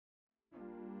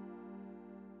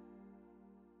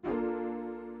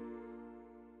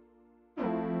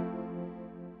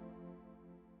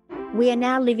we are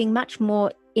now living much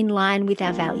more in line with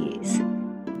our values.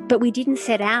 But we didn't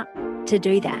set out to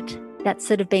do that. That's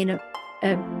sort of been a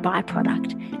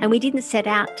byproduct. And we didn't set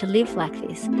out to live like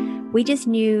this. We just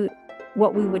knew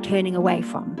what we were turning away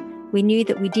from. We knew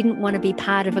that we didn't want to be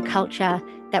part of a culture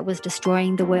that was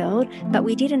destroying the world, but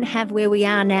we didn't have where we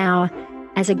are now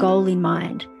as a goal in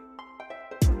mind.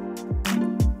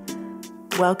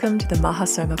 Welcome to the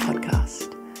Mahasoma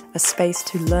podcast, a space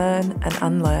to learn and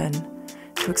unlearn,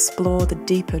 to explore the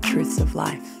deeper truths of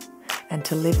life, and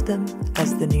to live them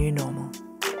as the new normal.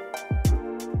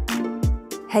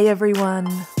 Hey everyone,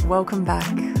 welcome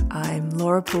back. I'm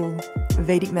Laura Poole,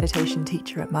 Vedic meditation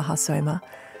teacher at Mahasoma,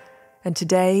 and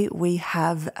today we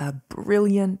have a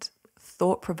brilliant,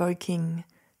 thought-provoking,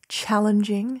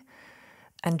 challenging,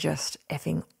 and just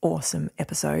effing awesome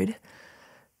episode.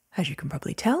 As you can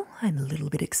probably tell, I'm a little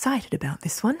bit excited about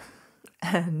this one,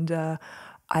 and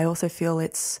I also feel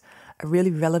it's a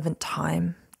really relevant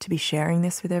time to be sharing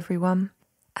this with everyone.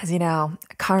 As in our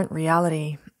current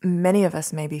reality, many of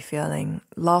us may be feeling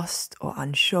lost or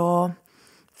unsure,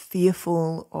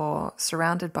 fearful, or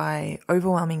surrounded by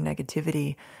overwhelming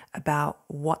negativity about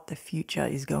what the future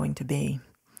is going to be.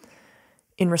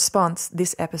 In response,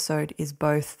 this episode is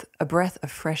both a breath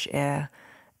of fresh air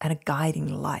and a guiding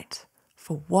light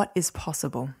for what is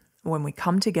possible when we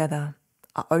come together,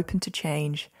 are open to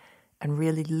change, and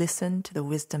really listen to the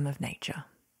wisdom of nature.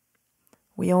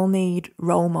 We all need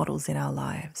role models in our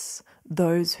lives,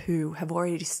 those who have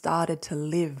already started to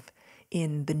live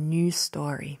in the new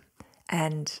story.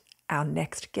 And our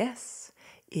next guest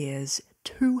is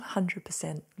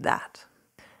 200% that.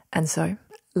 And so,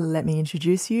 let me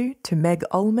introduce you to Meg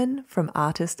Ullman from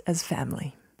Artist as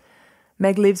Family.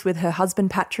 Meg lives with her husband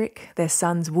Patrick, their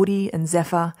sons Woody and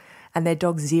Zephyr, and their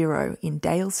dog Zero in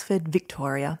Daylesford,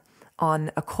 Victoria,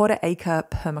 on a 1/4-acre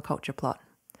permaculture plot.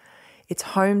 It's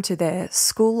home to their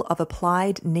School of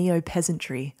Applied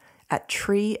Neo-Peasantry at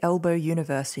Tree Elbow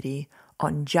University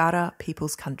on Jara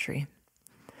People's Country.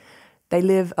 They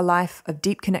live a life of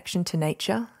deep connection to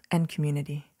nature and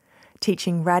community,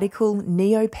 teaching radical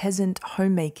neo-peasant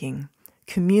homemaking,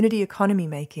 community economy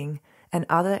making, and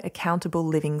other accountable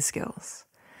living skills.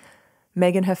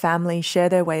 Meg and her family share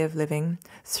their way of living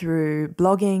through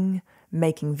blogging,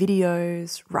 making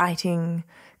videos, writing,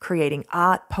 creating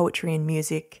art, poetry, and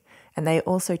music, and they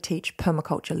also teach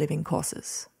permaculture living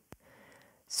courses.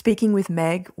 Speaking with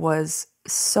Meg was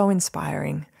so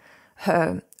inspiring.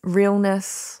 Her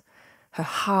realness, her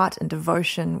heart and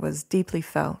devotion was deeply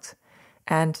felt.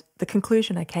 And the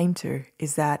conclusion I came to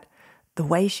is that the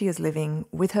way she is living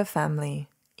with her family,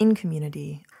 in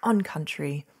community, on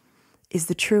country, is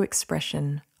the true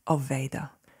expression of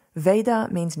Veda. Veda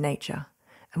means nature.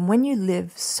 And when you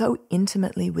live so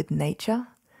intimately with nature,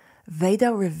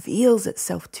 Veda reveals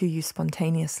itself to you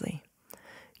spontaneously.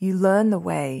 You learn the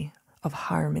way of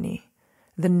harmony,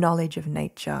 the knowledge of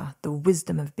nature, the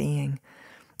wisdom of being,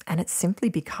 and it simply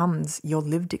becomes your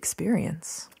lived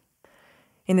experience.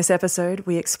 In this episode,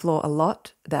 we explore a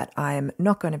lot that I'm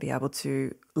not going to be able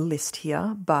to list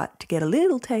here, but to get a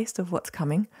little taste of what's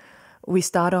coming, we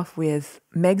start off with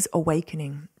Meg's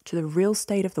awakening to the real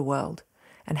state of the world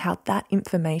and how that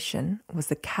information was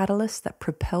the catalyst that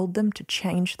propelled them to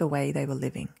change the way they were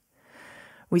living.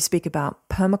 We speak about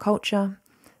permaculture,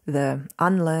 the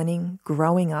unlearning,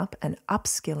 growing up, and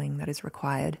upskilling that is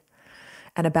required,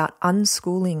 and about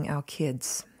unschooling our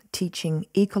kids, teaching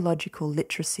ecological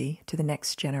literacy to the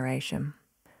next generation.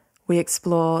 We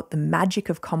explore the magic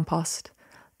of compost,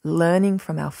 learning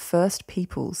from our first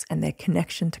peoples and their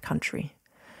connection to country,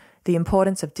 the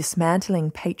importance of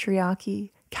dismantling patriarchy,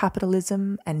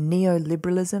 capitalism, and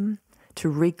neoliberalism to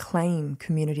reclaim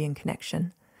community and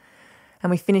connection. And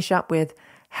we finish up with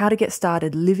how to get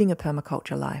started living a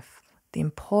permaculture life, the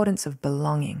importance of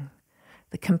belonging,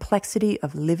 the complexity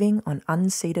of living on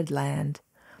unceded land,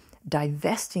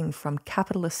 divesting from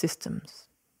capitalist systems,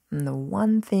 and the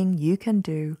one thing you can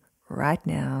do right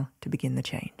now to begin the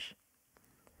change.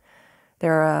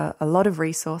 There are a lot of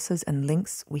resources and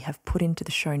links we have put into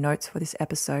the show notes for this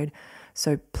episode,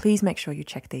 so please make sure you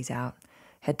check these out.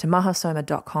 Head to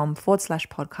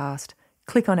mahasoma.com/podcast,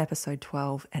 click on episode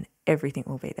 12, and everything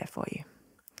will be there for you.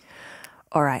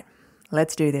 All right,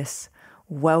 let's do this.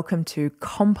 Welcome to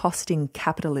Composting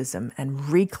Capitalism and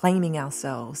Reclaiming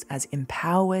Ourselves as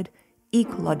Empowered,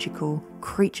 Ecological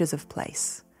Creatures of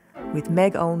Place with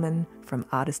Meg Ullman from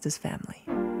Artist as Family.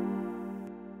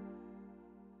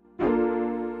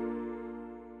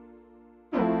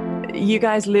 You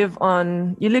guys live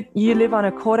on a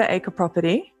 1/4-acre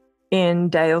property in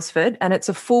Daylesford, and it's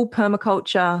a full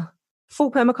permaculture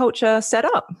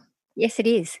setup. Yes, it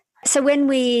is. So when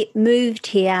we moved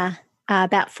here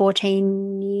about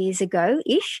 14 years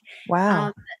ago-ish,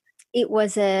 Wow. it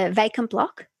was a vacant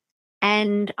block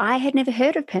and I had never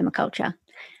heard of permaculture.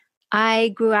 I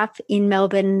grew up in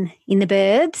Melbourne in the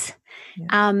burbs.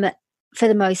 For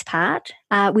the most part.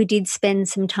 We did spend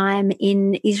some time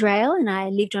in Israel and I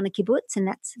lived on a kibbutz, and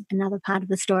that's another part of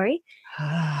the story.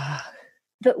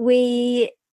 But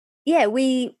we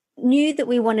knew that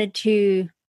we wanted to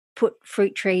put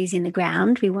fruit trees in the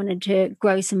ground. We wanted to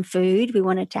grow some food. We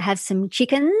wanted to have some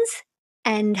chickens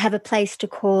and have a place to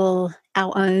call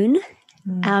our own,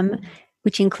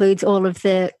 which includes all of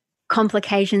the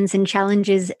complications and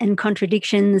challenges and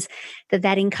contradictions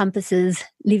that encompasses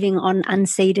living on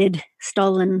unceded,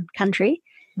 stolen country.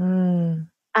 But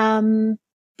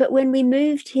when we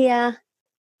moved here,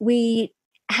 we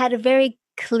had a very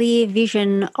clear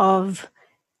vision of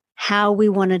how we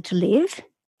wanted to live.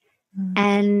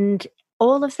 And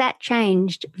all of that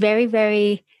changed very,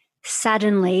 very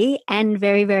suddenly and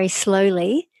very, very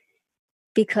slowly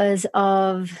because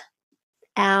of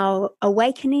our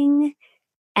awakening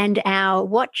and our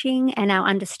watching and our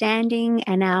understanding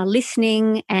and our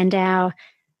listening and our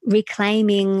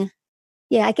reclaiming.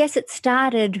 Yeah, I guess it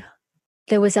started,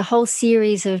 there was a whole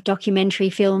series of documentary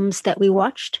films that we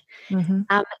watched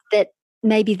that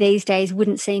maybe these days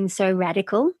wouldn't seem so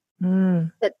radical.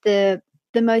 But the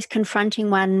most confronting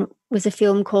one was a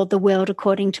film called The World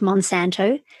According to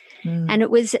Monsanto. And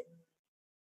it was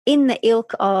in the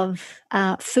ilk of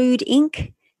Food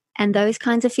Inc. and those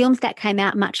kinds of films that came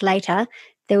out much later.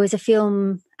 There was a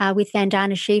film with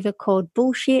Vandana Shiva called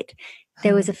Bullshit.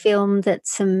 There was a film that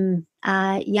some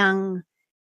young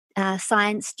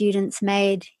science students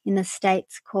made in the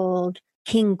States called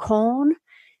King Corn.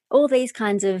 All these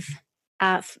kinds of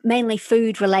mainly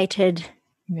food-related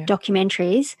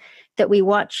documentaries that we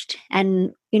watched,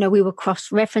 and, we were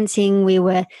cross-referencing, we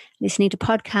were listening to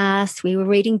podcasts, we were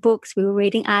reading books, we were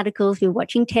reading articles, we were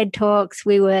watching TED Talks,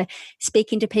 we were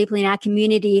speaking to people in our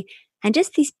community, and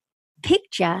just this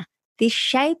picture, this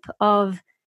shape of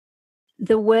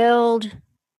the world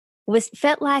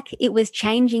felt like it was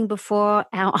changing before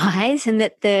our eyes, and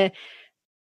that the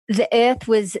earth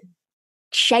was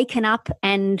shaken up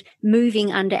and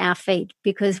moving under our feet,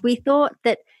 because we thought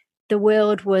that the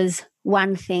world was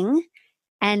one thing,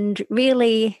 and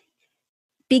really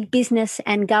big business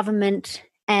and government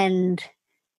and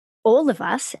all of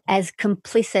us as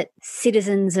complicit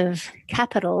citizens of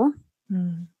capital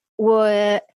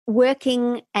were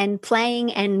working and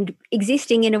playing and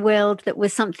existing in a world that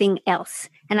was something else.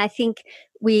 And I think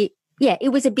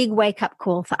it was a big wake-up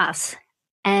call for us.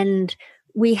 And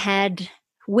we had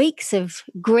weeks of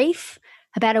grief,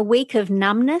 about a week of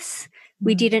numbness.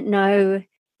 We didn't know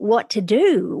what to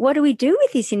do. What do we do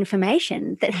with this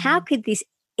information? That how could this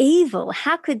evil,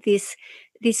 how could this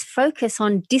focus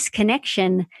on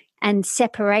disconnection and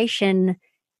separation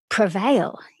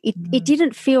prevail? It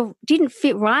didn't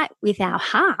fit right with our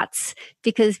hearts,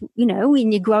 because,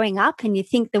 when you're growing up and you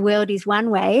think the world is one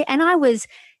way, and I was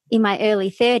in my early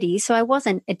 30s, so I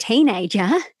wasn't a teenager,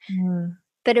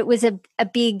 but it was a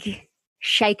big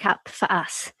shake up for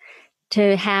us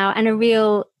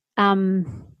and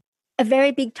a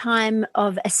very big time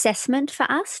of assessment for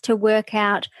us to work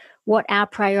out what our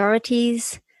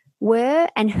priorities were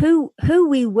and who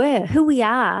we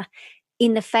are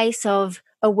in the face of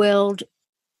a world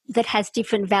that has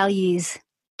different values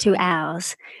to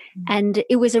ours. And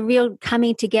it was a real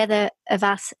coming together of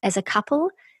us as a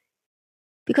couple,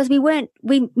 because we were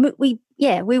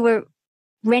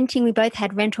renting. We both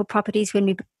had rental properties when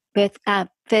we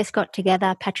first got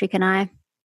together, Patrick and I.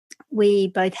 We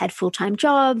both had full-time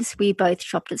jobs. We both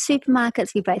shopped at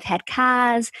supermarkets. We both had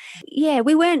cars. Yeah,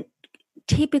 we weren't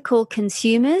typical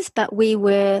consumers, but we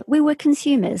were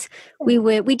consumers.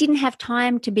 We didn't have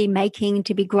time to be making,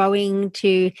 to be growing,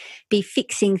 to be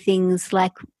fixing things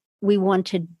like we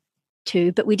wanted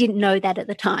to, but we didn't know that at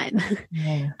the time.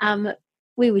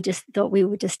 We just thought we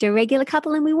were just a regular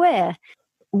couple, and we were.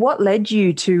 What led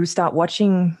you to start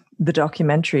watching the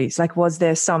documentaries? Like, was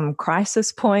there some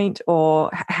crisis point, or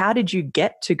how did you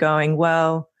get to going,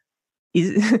 well,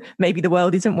 maybe the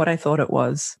world isn't what I thought it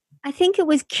was? I think it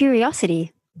was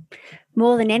curiosity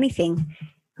more than anything.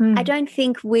 I don't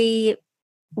think we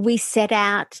set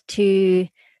out to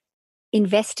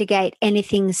investigate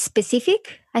anything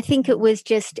specific. I think it was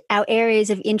just our areas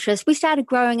of interest. We started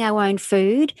growing our own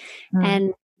food,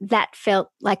 and that felt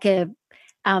like an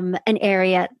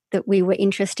area that we were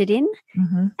interested in.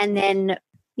 And then,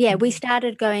 we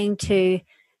started going to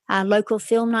local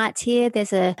film nights here.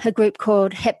 There's a group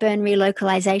called Hepburn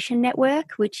Relocalization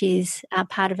Network, which is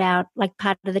part of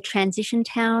the Transition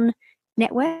Town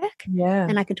network. Yeah.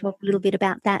 And I can talk a little bit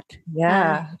about that.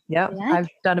 Yeah. Like. I've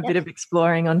done a bit of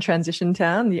exploring on Transition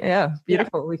Town. Yeah.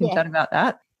 Beautiful. We can chat about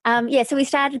that. So we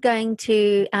started going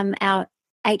to our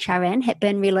HRN,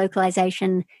 Hepburn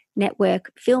Relocalisation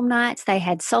Network film nights. They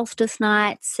had solstice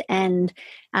nights and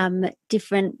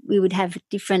we would have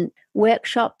different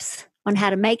workshops on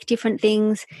how to make different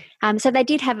things. So they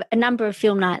did have a number of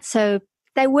film nights. So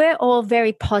they were all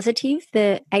very positive,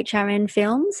 the HRN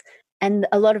films, and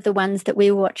a lot of the ones that we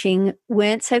were watching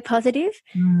weren't so positive.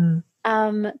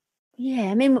 Patrick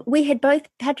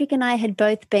and I had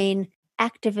both been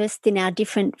activists in our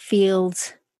different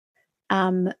fields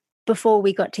before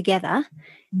we got together.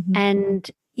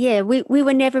 And we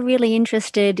were never really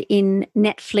interested in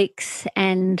Netflix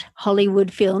and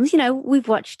Hollywood films. We've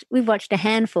watched a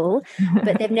handful,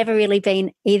 but they've never really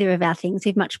been either of our things.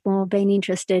 We've much more been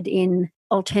interested in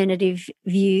alternative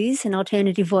views and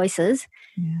alternative voices.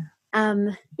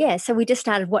 So we just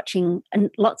started watching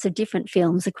lots of different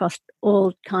films across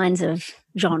all kinds of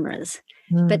genres.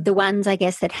 But the ones, I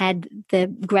guess, that had the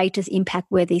greatest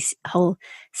impact were this whole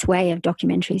sway of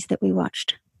documentaries that we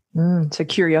watched. So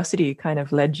curiosity kind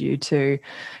of led you to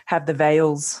have the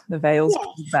veils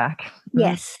pulled back.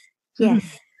 Yes.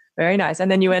 Very nice.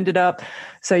 And then you ended up,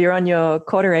 so you're on your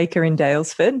quarter acre in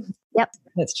Daylesford. Yep.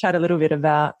 Let's chat a little bit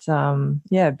about,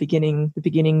 the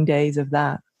beginning days of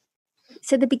that.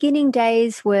 So the beginning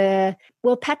days were,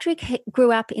 Patrick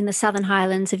grew up in the Southern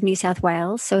Highlands of New South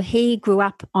Wales. So he grew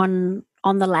up on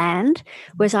the land,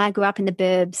 whereas I grew up in the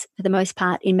burbs for the most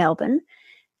part in Melbourne.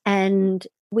 And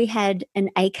we had an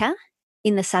acre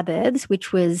in the suburbs,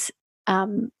 which was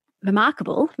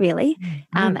remarkable, really.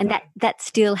 And that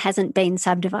still hasn't been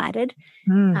subdivided.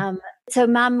 So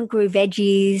Mum grew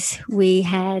veggies. We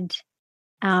had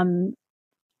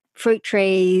fruit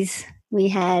trees. We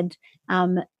had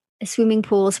swimming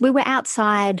pools. We were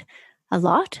outside a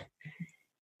lot,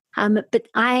 but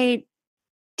I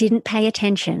didn't pay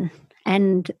attention.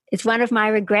 And it's one of my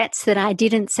regrets that I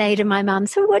didn't say to my mum,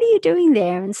 so what are you doing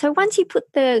there? And so once you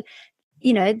put the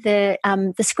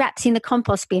scraps in the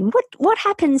compost bin, what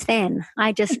happens then?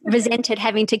 I just resented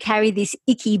having to carry this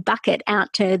icky bucket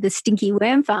out to the stinky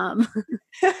worm farm.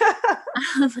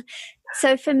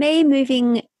 So for me,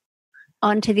 moving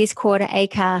onto this quarter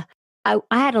acre, I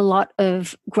had a lot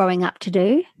of growing up to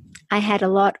do. I had a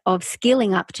lot of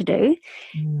skilling up to do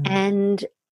and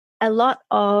a lot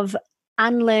of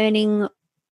unlearning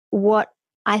what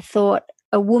I thought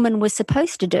a woman was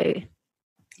supposed to do.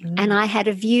 And I had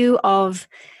a view of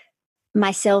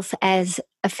myself as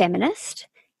a feminist,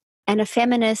 and a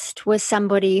feminist was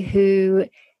somebody who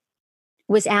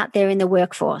was out there in the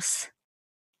workforce,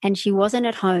 and she wasn't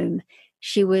at home.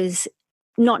 She was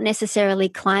not necessarily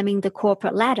climbing the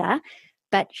corporate ladder,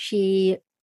 but she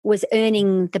was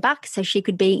earning the buck so she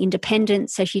could be independent,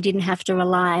 so she didn't have to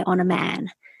rely on a man.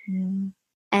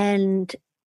 And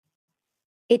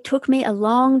it took me a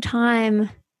long time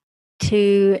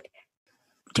to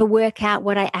work out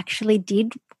what I actually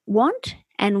did want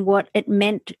and what it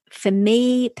meant for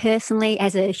me personally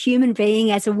as a human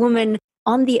being, as a woman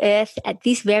on the earth at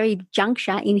this very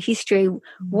juncture in history.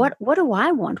 What do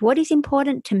I want? What is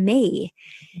important to me?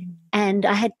 And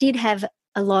I did have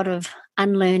a lot of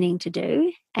unlearning to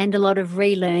do and a lot of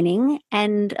relearning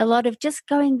and a lot of just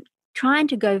trying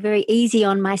to go very easy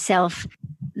on myself,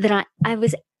 that I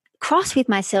was cross with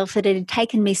myself that it had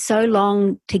taken me so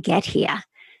long to get here,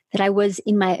 that I was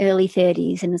in my early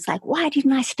 30s. And it's like, why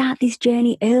didn't I start this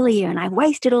journey earlier? And I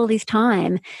wasted all this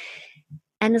time.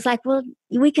 And it's like, well,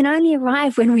 we can only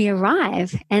arrive when we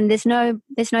arrive. And there's no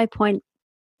point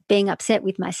being upset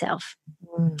with myself.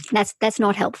 That's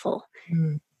not helpful.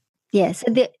 So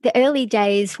the early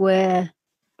days were,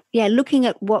 looking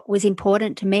at what was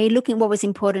important to me, looking at what was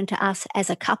important to us as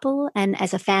a couple and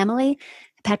as a family.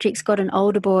 Patrick's got an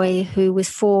older boy who was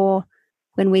 4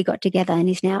 when we got together, and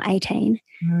he's now 18.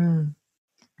 You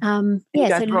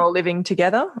guys were all living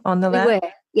together on the land? We were,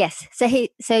 yes. So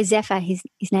Zephyr, his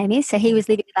name is. So he was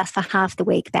living with us for half the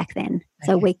week back then.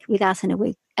 So a week with us and a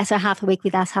week. So half a week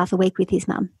with us, half a week with his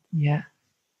mum. Yeah.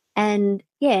 And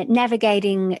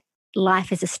navigating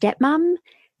life as a stepmom.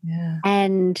 Yeah.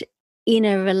 And in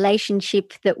a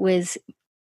relationship that was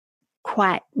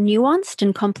quite nuanced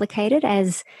and complicated,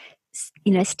 as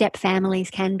step families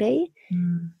can be.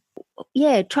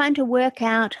 Trying to work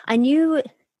out. I knew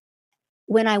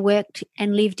when I worked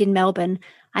and lived in Melbourne,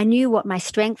 I knew what my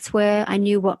strengths were, I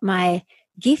knew what my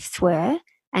gifts were,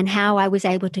 and how I was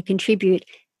able to contribute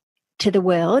to the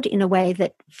world in a way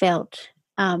that felt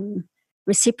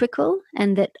reciprocal,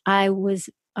 and that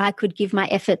I could give my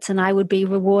efforts and I would be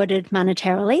rewarded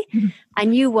monetarily. I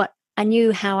knew what I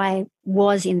knew how I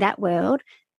was in that world,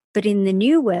 but in the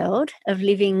new world of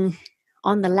living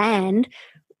on the land,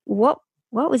 what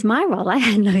was my role? I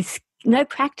had no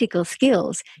practical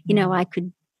skills. You know, I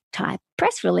could type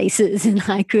press releases and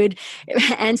I could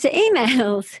answer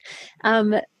emails,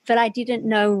 but I didn't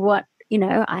know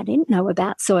I didn't know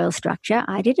about soil structure.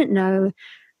 I didn't know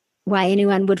why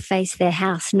anyone would face their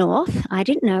house north. I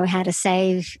didn't know how to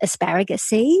save asparagus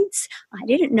seeds. I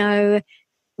didn't know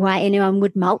why anyone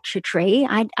would mulch a tree.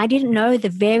 I didn't know the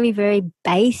very, very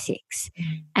basics.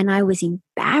 And I was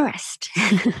embarrassed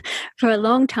for a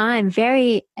long time,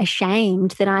 very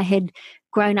ashamed that I had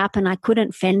grown up and I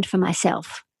couldn't fend for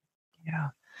myself. Yeah.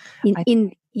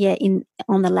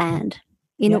 On the land,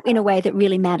 in a way that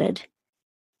really mattered.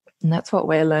 And that's what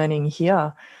we're learning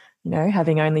here, you know,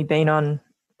 having only been on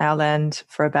our land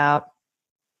for about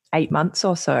 8 months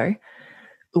or so,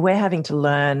 we're having to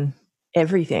learn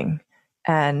everything.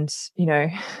 And, you know,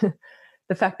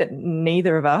 the fact that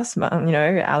neither of us, you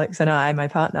know, Alex and I, my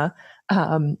partner,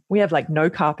 we have like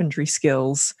no carpentry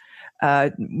skills,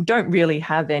 don't really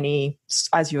have any,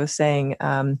 as you were saying,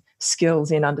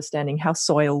 skills in understanding how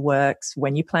soil works,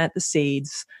 when you plant the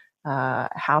seeds,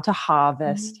 how to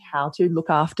harvest, how to look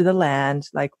after the land.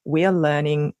 Like, we are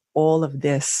learning all of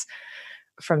this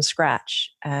from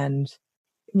scratch. And,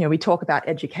 you know, we talk about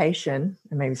education,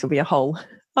 and maybe this will be a whole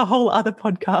other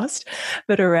podcast,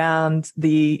 but around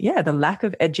the lack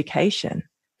of education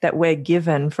that we're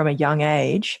given from a young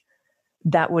age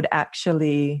that would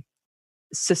actually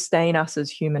sustain us as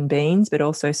human beings, but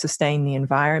also sustain the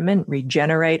environment,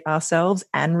 regenerate ourselves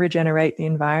and regenerate the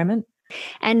environment.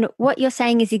 And what you're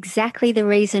saying is exactly the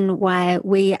reason why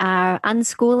we are an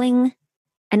unschooling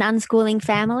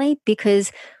family,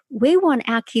 because we want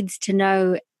our kids to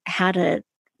know how to,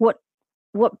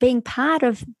 what being part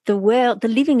of the world, the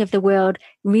living of the world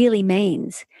really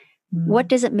means. What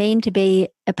does it mean to be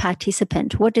a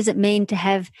participant? What does it mean to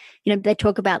have, you know, they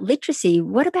talk about literacy.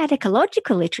 What about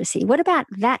ecological literacy? What about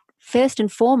that first and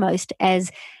foremost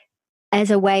as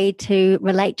a way to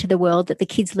relate to the world that the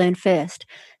kids learn first?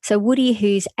 So Woody,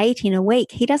 who's 8 in a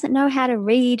week, he doesn't know how to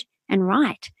read and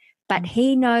write, but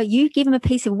you give him a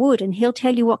piece of wood and he'll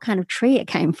tell you what kind of tree it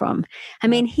came from. I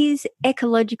mean, his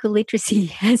ecological literacy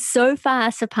has so far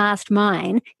surpassed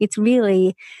mine. It's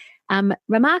really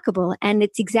remarkable. And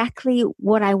it's exactly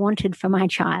what I wanted for my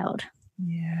child.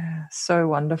 Yeah, so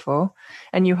wonderful.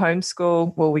 And you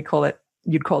homeschool, well,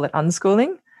 you'd call it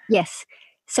unschooling? Yes.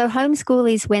 So homeschool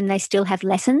is when they still have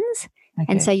lessons. Okay.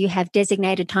 And so you have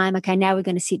designated time. Okay, now we're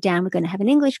going to sit down. We're going to have an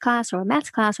English class or a maths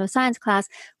class or a science class.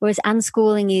 Whereas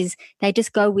unschooling is they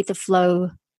just go with the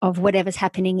flow of whatever's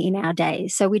happening in our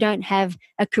days. So we don't have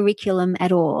a curriculum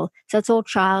at all. So it's all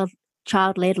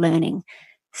child-led learning.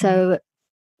 So,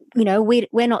 you know,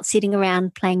 we're not sitting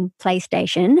around playing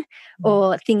PlayStation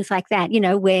or things like that. You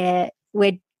know, we're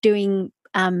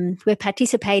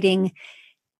participating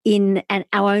in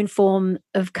our own form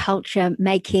of culture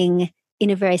making in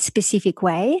a very specific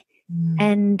way.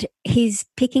 And he's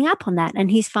picking up on that and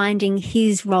he's finding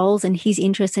his roles and his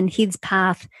interests and his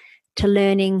path to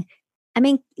learning. I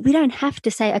mean, we don't have to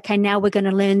say, okay, now we're going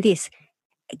to learn this.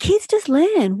 Kids just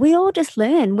learn. We all just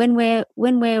learn when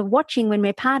we're watching, when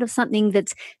we're part of something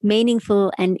that's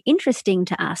meaningful and interesting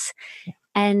to us.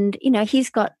 And, you know,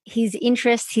 he's got his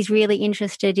interests. He's really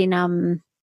interested in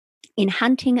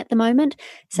hunting at the moment.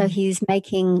 So he's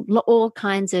making all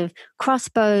kinds of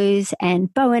crossbows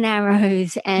and bow and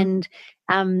arrows and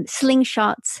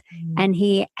slingshots. And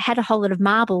he had a whole lot of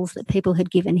marbles that people had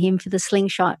given him for the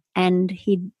slingshot, and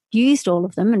he'd used all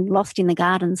of them and lost in the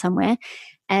garden somewhere.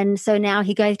 And so now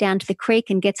he goes down to the creek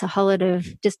and gets a whole lot of,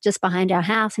 just behind our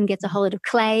house, and gets a whole lot of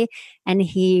clay, and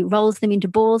he rolls them into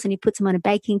balls and he puts them on a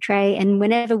baking tray. And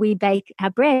whenever we bake our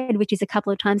bread, which is a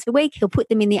couple of times a week, he'll put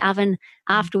them in the oven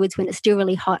afterwards when it's still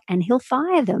really hot, and he'll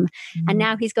fire them. And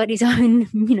now he's got his own,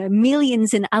 you know,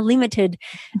 millions and unlimited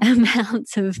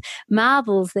amounts of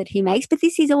marbles that he makes. But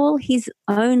this is all his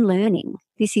own learning.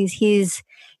 This is his,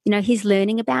 you know, he's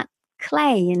learning about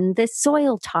clay and the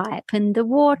soil type and the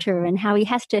water and how he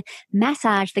has to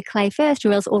massage the clay first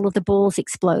or else all of the balls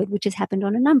explode, which has happened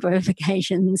on a number of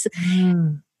occasions.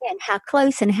 And how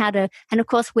close and how to, and of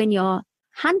course when you're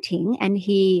hunting, and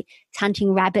he's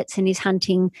hunting rabbits and he's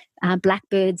hunting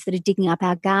blackbirds that are digging up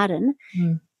our garden,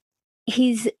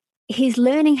 he's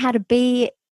learning how to be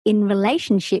in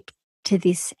relationship to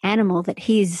this animal that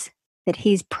he's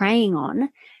preying on.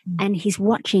 And he's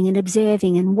watching and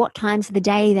observing, and what times of the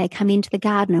day they come into the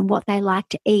garden and what they like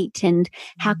to eat and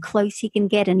how close he can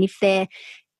get. And if they're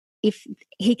if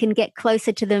he can get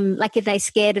closer to them, like if they're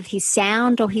scared of his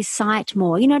sound or his sight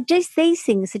more. Just these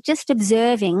things, just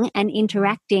observing and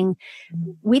interacting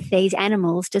with these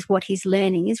animals, just what he's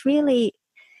learning is really,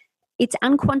 it's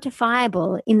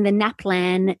unquantifiable in the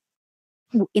NAPLAN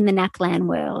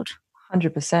world.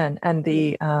 100%. And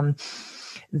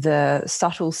the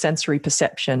subtle sensory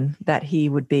perception that he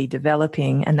would be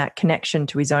developing and that connection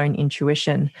to his own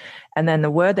intuition. And then the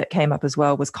word that came up as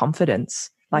well was confidence,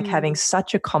 like having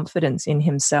such a confidence in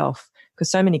himself,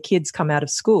 because so many kids come out of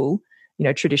school,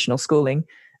 traditional schooling,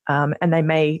 and they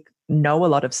may know a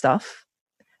lot of stuff,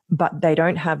 but they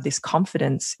don't have this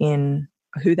confidence in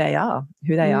who they are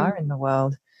in the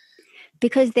world.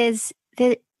 Because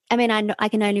I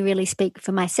can only really speak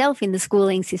for myself in the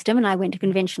schooling system, and I went to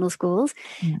conventional schools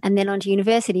and then on to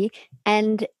university,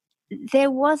 and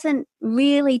there wasn't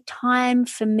really time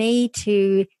for me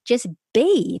to just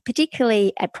be,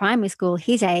 particularly at primary school,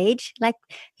 his age. Like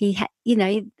he had,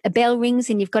 a bell rings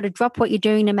and you've got to drop what you're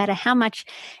doing no matter how much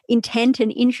intent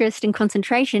and interest and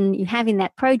concentration you have in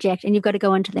that project, and you've got to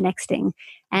go on to the next thing.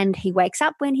 And he wakes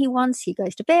up when he wants, he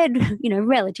goes to bed,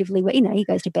 relatively, he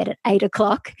goes to bed at 8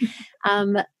 o'clock.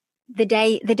 The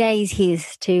day is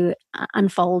his to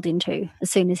unfold into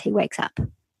as soon as he wakes up.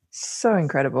 So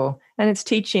incredible. And it's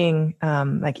teaching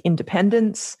like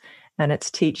independence, and it's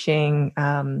teaching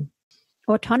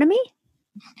autonomy.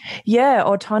 Yeah,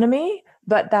 autonomy,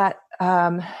 but that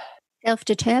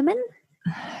self-determine.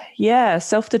 Yeah,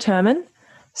 self-determine.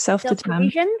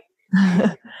 Self-provision.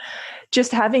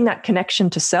 Just having that connection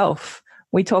to self.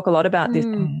 We talk a lot about this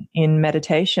in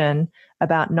meditation,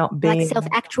 about not being... Like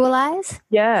self-actualize?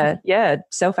 Yeah,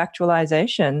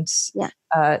 self-actualizations.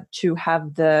 Yeah. To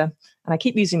have and I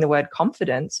keep using the word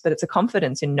confidence, but it's a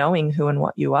confidence in knowing who and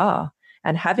what you are,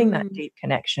 and having that deep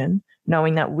connection,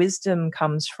 knowing that wisdom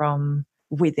comes from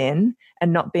within,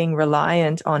 and not being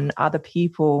reliant on other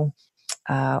people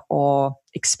or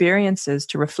experiences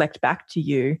to reflect back to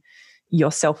you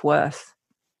your self-worth.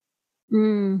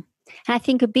 I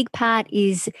think a big part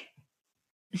is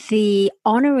the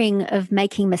honouring of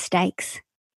making mistakes.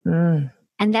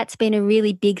 And that's been a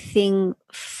really big thing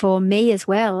for me as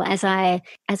well, as I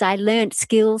learnt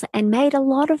skills and made a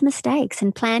lot of mistakes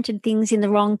and planted things in the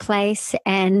wrong place,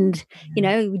 and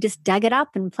we just dug it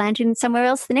up and planted it somewhere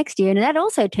else the next year, and that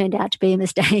also turned out to be a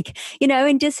mistake.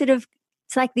 And just sort of,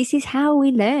 it's like, this is how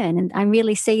we learn, and I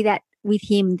really see that with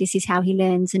him. This is how he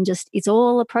learns, and just, it's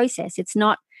all a process. It's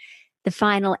not the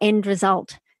final end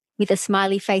result with a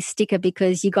smiley face sticker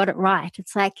because you got it right.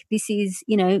 It's like, this is,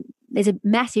 there's a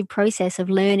massive process of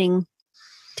learning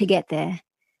to get there.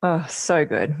 Oh, so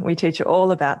good. We teach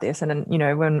all about this. And,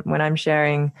 when I'm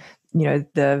sharing,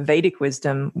 the Vedic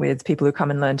wisdom with people who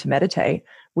come and learn to meditate,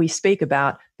 we speak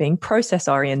about being process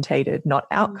orientated, not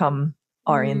outcome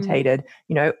orientated,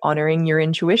 honoring your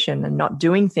intuition and not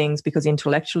doing things because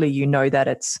intellectually you know that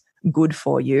it's good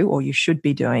for you or you should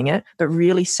be doing it, but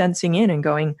really sensing in and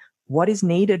going, what is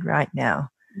needed right now?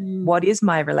 What is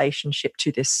my relationship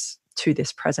to this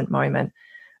present moment?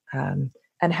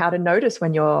 And how to notice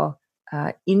when your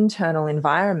internal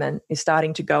environment is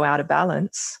starting to go out of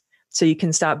balance, so you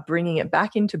can start bringing it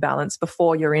back into balance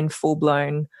before you're in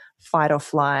full-blown fight or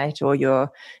flight, or you're,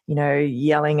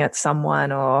 yelling at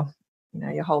someone, or,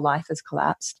 your whole life has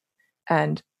collapsed.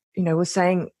 And, we're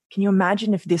saying, can you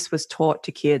imagine if this was taught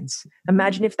to kids?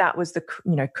 Imagine if that was the,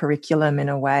 curriculum in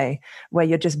a way where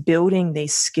you're just building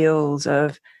these skills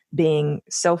of being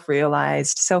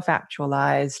self-realized,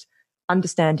 self-actualized,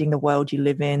 understanding the world you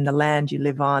live in, the land you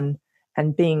live on,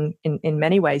 and being in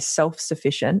many ways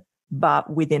self-sufficient,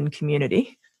 but within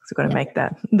community. So I've got to make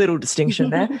that little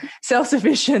distinction there.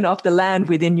 Self-sufficient of the land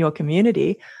within your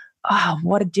community. Oh,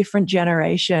 what a different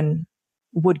generation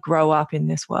would grow up in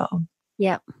this world.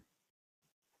 Yeah.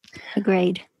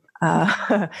 Agreed.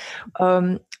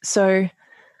 So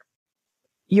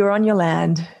you're on your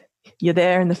land, you're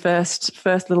there in the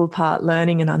first little part,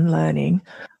 learning and unlearning.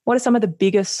 What are some of the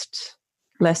biggest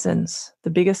lessons, the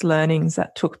biggest learnings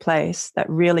that took place that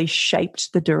really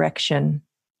shaped the direction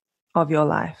of your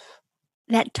life?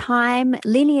 That time,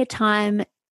 linear time,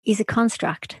 is a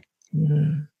construct.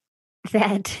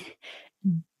 That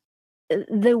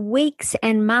the weeks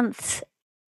and months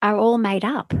are all made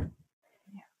up.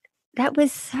 That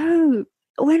was so,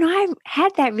 when I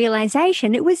had that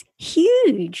realization, it was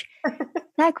huge.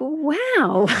 Like,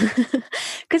 wow.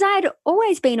 Because I had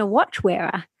always been a watch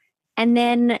wearer, and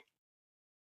then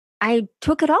I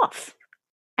took it off.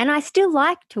 And I still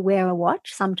like to wear a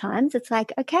watch sometimes. It's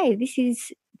like, okay, this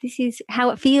is how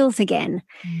it feels again.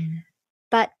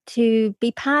 But to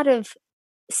be part of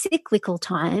cyclical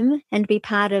time and be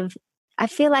part of I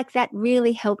feel like that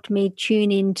really helped me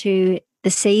tune into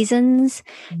the seasons,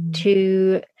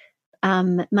 to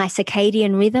my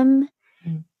circadian rhythm,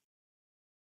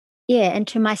 and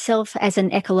to myself as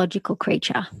an ecological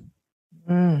creature.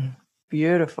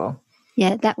 Beautiful.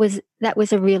 Yeah, that was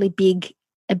a really big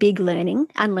learning,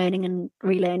 unlearning and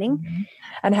relearning.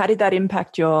 And how did that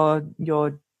impact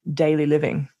your daily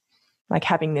living? Like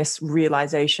having this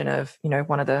realization of,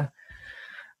 one of the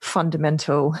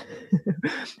fundamental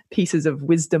pieces of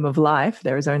wisdom of life,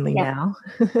 there is only now.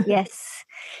 Yes.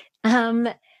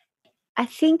 I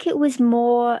think it was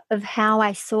more of how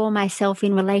I saw myself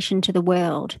in relation to the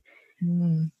world.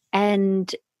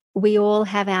 And we all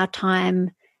have our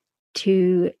time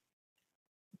to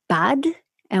bud,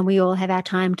 and we all have our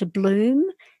time to bloom,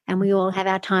 and we all have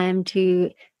our time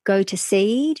to go to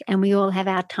seed, and we all have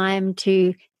our time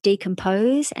to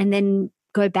decompose and then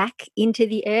go back into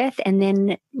the earth and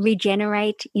then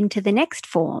regenerate into the next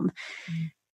form.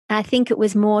 I think it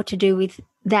was more to do with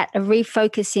that, a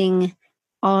refocusing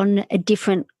on a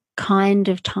different kind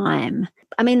of time.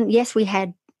 I mean, yes,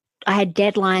 I had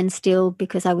deadlines still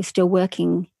because I was still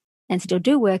working and still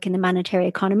do work in the monetary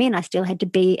economy, and I still had to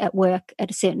be at work at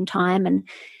a certain time. And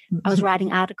I was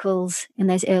writing articles in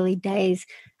those early days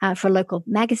for a local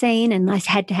magazine, and I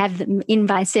had to have them in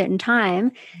by a certain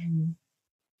time.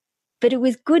 But it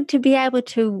was good to be able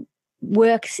to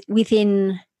work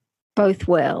within both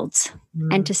worlds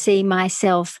and to see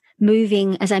myself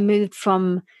moving as I moved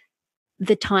from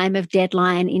the time of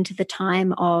deadline into the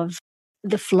time of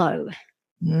the flow.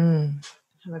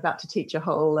 I'm about to teach a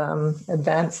whole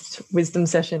advanced wisdom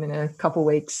session in a couple of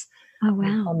weeks. Oh,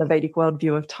 wow. On the Vedic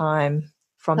worldview of time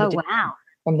from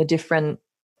the different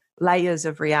layers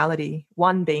of reality,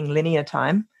 one being linear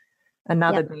time,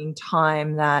 another being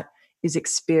time that is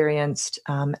experienced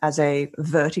as a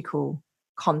vertical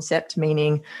concept,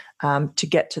 meaning to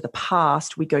get to the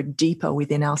past, we go deeper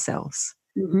within ourselves.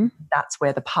 That's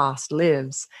where the past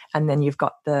lives. And then you've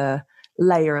got the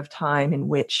layer of time in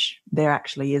which there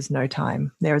actually is no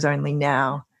time. There is only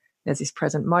now. There's this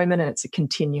present moment, and it's a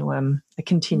continuum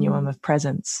of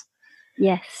presence.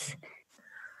 Yes.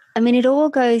 I mean, it all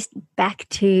goes back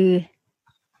to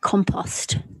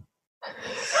compost.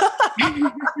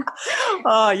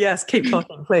 Oh, yes. Keep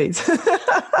talking, please.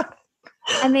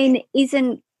 I mean,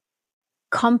 isn't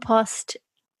compost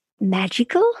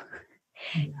magical?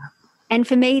 Yeah. And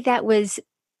for me, that was,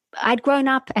 I'd grown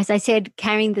up, as I said,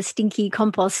 carrying the stinky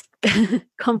compost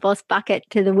bucket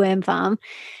to the worm farm.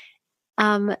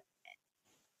 And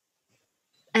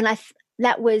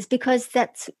that was because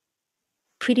that's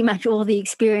pretty much all the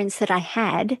experience that I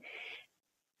had.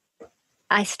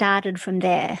 I started from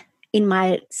there in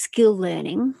my skill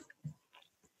learning,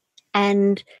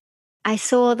 and I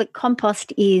saw that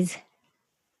compost is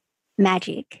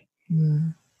magic.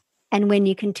 And when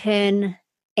you can turn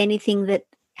anything that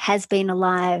has been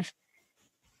alive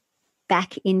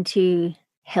back into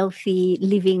healthy,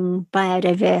 living,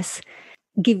 biodiverse,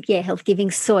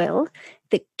 health-giving soil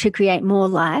to create more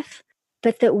life,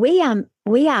 but that we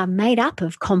are made up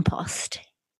of compost.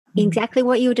 Exactly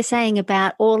what you were just saying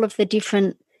about all of the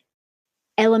different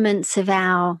elements of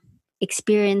our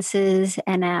experiences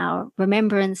and our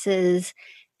remembrances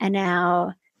and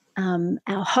our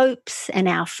hopes and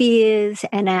our fears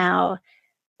and our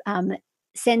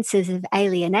senses of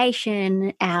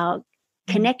alienation, our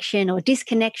connection or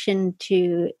disconnection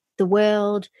to the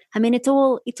world. I mean, it's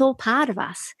all part of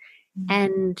us.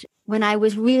 And when I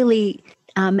was really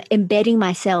embedding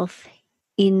myself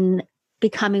in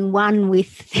becoming one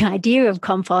with the idea of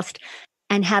compost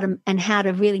and how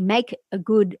to really make a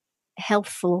good,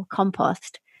 healthful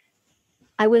compost,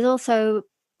 I was also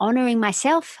honoring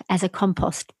myself as a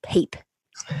compost heap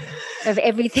of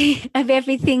everything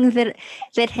that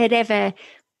had ever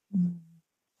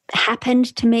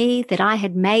happened to me, that I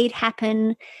had made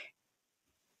happen,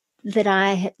 that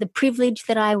I had the privilege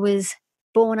that I was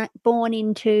born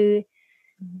into,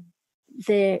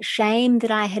 the shame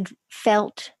that I had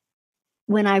felt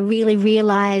when I really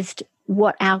realized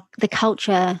what the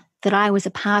culture that I was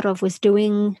a part of was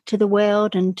doing to the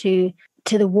world and to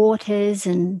the waters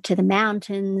and to the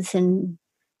mountains and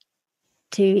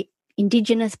to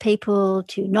Indigenous people,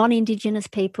 to non-Indigenous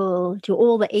people, to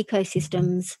all the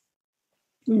ecosystems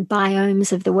and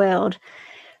biomes of the world.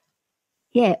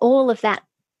 Yeah, all of that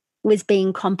was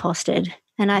being composted.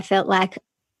 And I felt like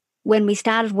when we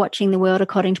started watching The World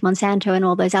According to Monsanto and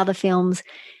all those other films,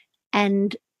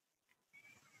 and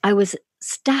I was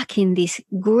stuck in this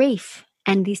grief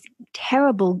and these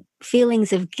terrible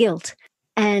feelings of guilt,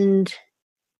 and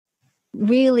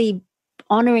really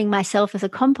honoring myself as a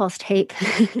compost heap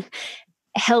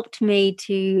helped me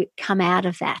to come out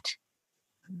of that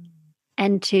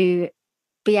and to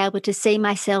be able to see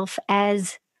myself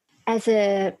as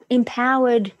a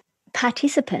empowered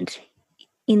participant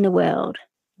in the world.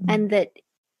 And that,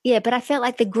 but I felt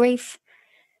like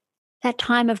that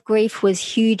time of grief was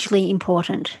hugely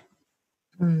important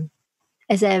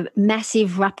as a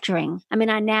massive rupturing. I mean,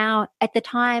 at the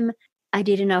time, I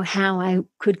didn't know how I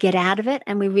could get out of it.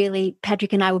 And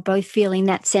Patrick and I were both feeling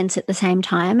that sense at the same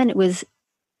time. And it was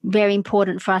very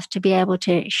important for us to be able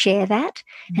to share that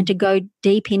and to go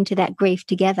deep into that grief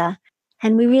together.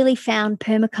 And we really found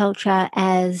permaculture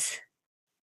as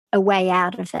a way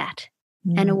out of that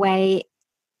and a way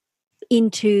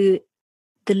into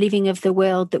the living of the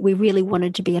world that we really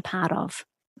wanted to be a part of.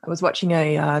 I was watching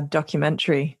a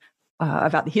documentary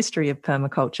about the history of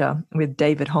permaculture with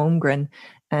David Holmgren,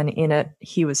 and in it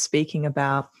he was speaking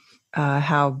about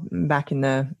how back in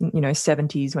the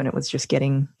 70s, when it was just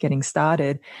getting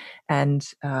started, and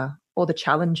all the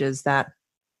challenges that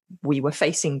we were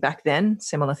facing back then,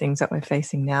 similar things that we're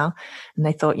facing now, and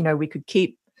they thought we could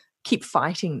keep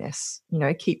fighting this,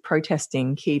 keep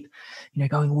protesting, keep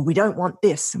going, well, we don't want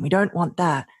this and we don't want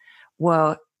that.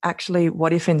 Well, actually,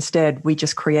 what if instead we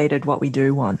just created what we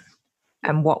do want?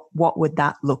 And what would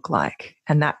that look like?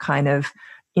 And that kind of,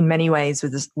 in many ways,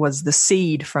 was the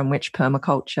seed from which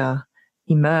permaculture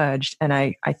emerged. And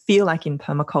I feel like in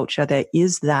permaculture there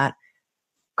is that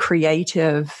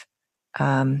creative,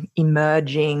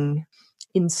 emerging,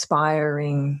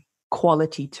 inspiring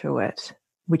quality to it,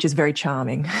 which is very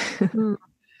charming.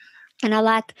 And I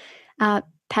like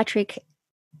Patrick,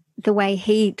 the way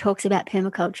he talks about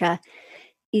permaculture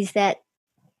is that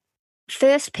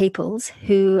First Peoples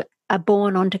who are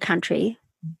born onto country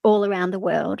all around the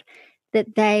world,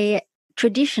 that they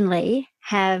traditionally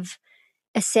have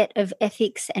a set of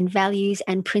ethics and values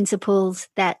and principles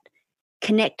that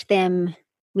connect them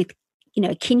with,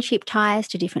 kinship ties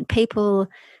to different people,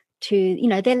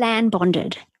 to, they're land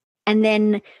bonded. And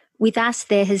then with us,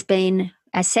 there has been,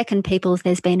 as Second Peoples,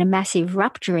 there's been a massive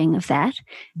rupturing of that.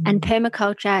 And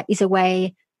permaculture is a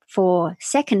way for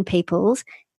Second Peoples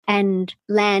and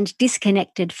land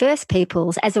disconnected First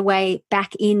Peoples as a way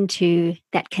back into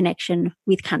that connection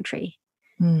with country.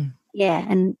 Yeah,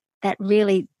 and that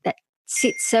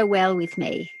sits so well with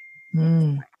me.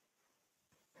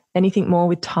 Anything more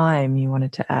with time you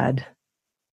wanted to add?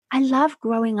 I love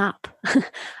growing up.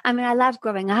 I mean, I love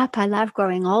growing up. I love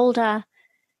growing older.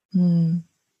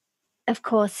 Of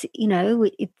course,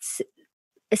 it's,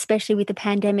 especially with the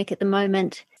pandemic at the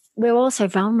moment, we're all so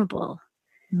vulnerable.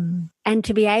 And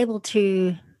to be able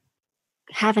to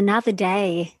have another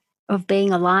day of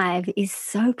being alive is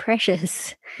so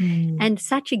precious and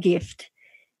such a gift.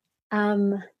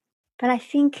 But I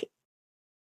think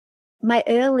my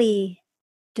early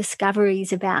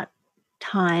discoveries about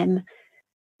time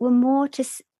were more to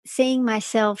seeing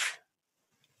myself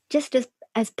just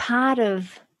as part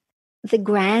of the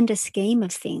grander scheme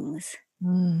of things.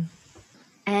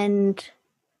 And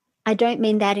I don't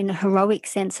mean that in a heroic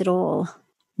sense at all,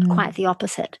 quite the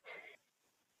opposite.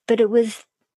 But it was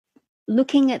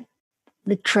looking at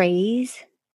the trees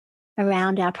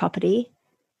around our property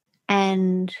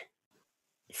and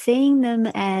seeing them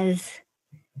as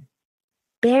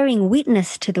bearing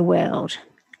witness to the world,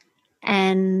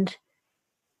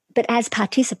 but as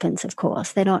participants, of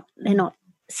course. They're not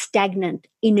stagnant,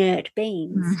 inert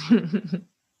beings.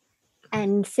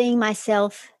 And seeing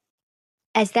myself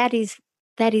as that is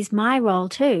my role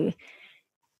too.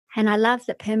 And I love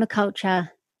that permaculture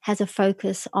has a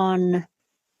focus on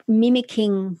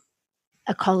mimicking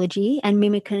ecology and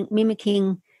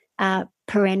mimicking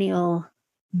perennial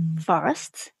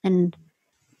forests. And,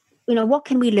 what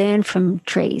can we learn from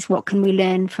trees? What can we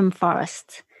learn from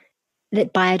forests?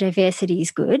 That biodiversity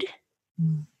is good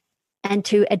and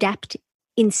to adapt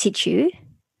in situ,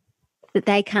 that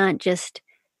they can't just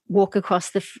walk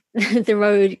across the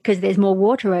road because there's more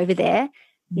water over there.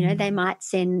 They might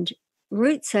send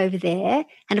roots over there.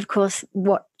 And of course,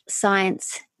 what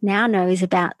science now knows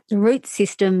about the root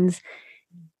systems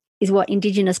is what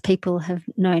Indigenous people have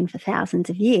known for thousands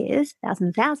of years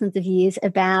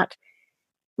about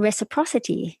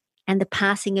reciprocity and the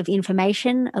passing of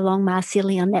information along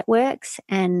mycelial networks,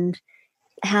 and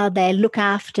how they look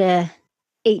after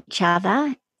each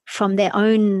other from their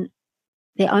own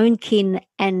kin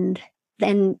and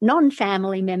then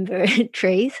non-family member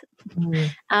trees.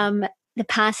 The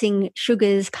passing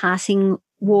sugars, passing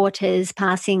waters,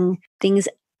 passing things,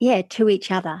 to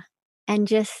each other. And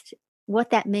just what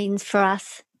that means for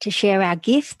us to share our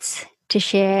gifts, to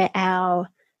share our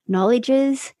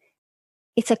knowledges.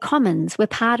 It's a commons. We're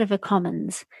part of a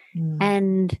commons.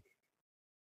 And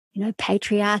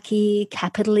patriarchy,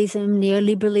 capitalism,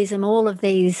 neoliberalism, all of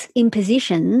these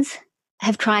impositions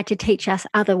have tried to teach us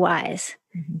otherwise.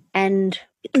 Mm-hmm. And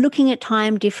looking at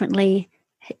time differently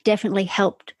definitely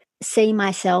helped see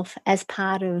myself as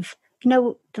part of,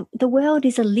 the world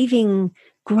is a living,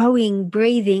 growing,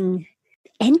 breathing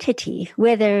entity,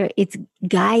 whether it's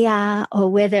Gaia or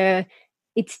whether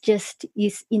it's just,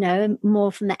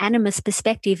 more from the animist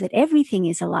perspective that everything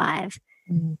is alive.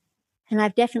 Mm. And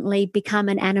I've definitely become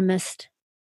an animist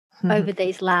over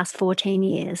these last 14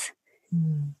 years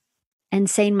and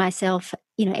seen myself,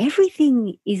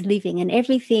 everything is living and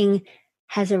everything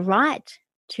has a right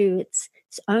to its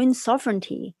own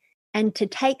sovereignty. And to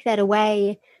take that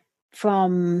away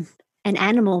from an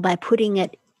animal by putting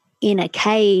it in a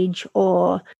cage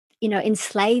or,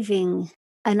 enslaving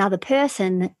another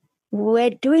person, we're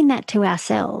doing that to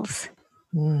ourselves.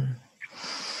 Mm.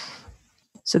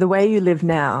 So the way you live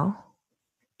now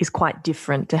is quite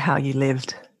different to how you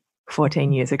lived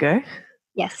 14 years ago.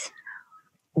 Yes.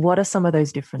 What are some of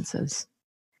those differences?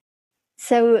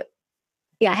 So,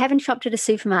 I haven't shopped at a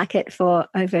supermarket for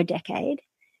over a decade.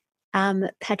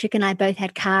 Patrick and I both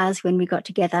had cars when we got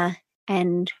together,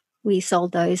 and we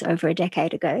sold those over a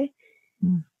decade ago.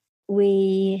 Mm.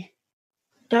 We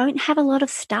don't have a lot of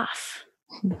stuff.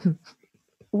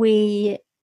 We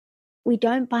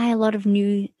don't buy a lot of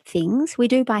new things. We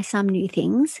do buy some new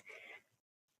things,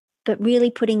 but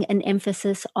really putting an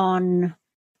emphasis on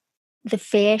the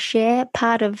fair share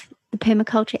part of the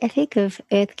permaculture ethic of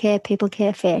earth care, people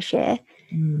care, fair share,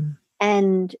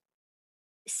 and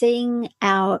seeing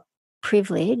our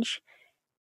privilege.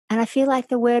 And I feel like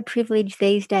the word privilege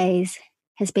these days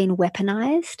has been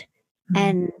weaponized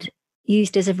and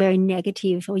used as a very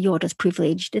negative, or you're just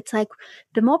privileged. It's like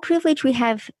the more privilege we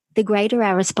have, the greater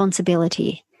our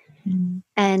responsibility.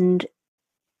 And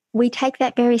we take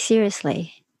that very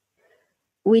seriously.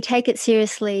 We take it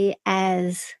seriously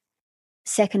as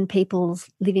second peoples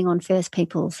living on first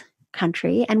peoples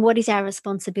country. And what is our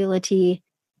responsibility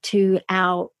to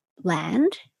our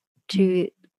land, to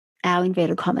our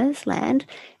inverted commas land,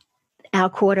 our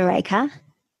quarter acre,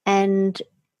 and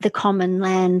the common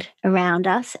land around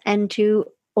us, and to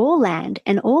all land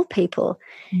and all people.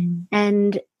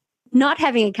 And not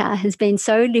having a car has been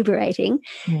so liberating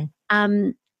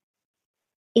in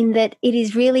that it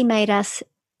has really made us,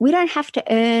 we don't have to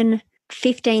earn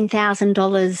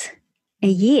 $15,000 a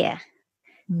year,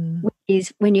 which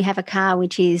is when you have a car,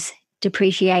 which is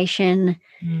depreciation,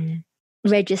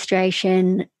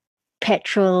 registration,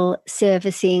 petrol,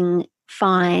 servicing,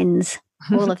 fines,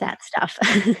 all of that stuff.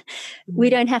 We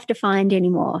don't have to find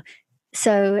anymore.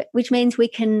 So, which means we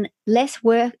can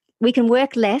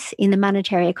work less in the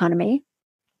monetary economy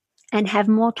and have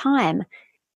more time.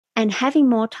 And having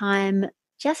more time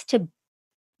just to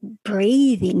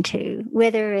breathe into,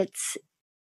 whether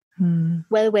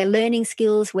we're learning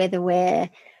skills, whether we're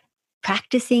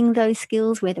practicing those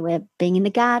skills, whether we're being in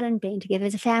the garden, being together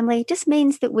as a family, it just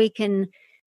means that we can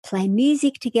play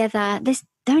music together.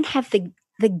 Don't have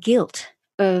the guilt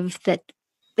of that.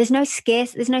 There's no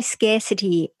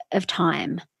scarcity of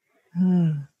time.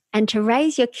 And to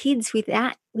raise your kids with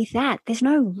that, there's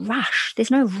no rush.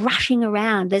 There's no rushing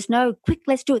around. There's no quick,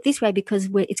 let's do it this way because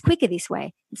it's quicker this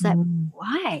way. It's like,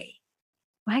 why?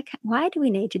 Why do we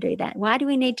need to do that? Why do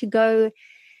we need to go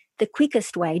the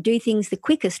quickest way, do things the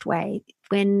quickest way,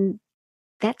 when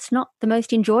that's not the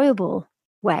most enjoyable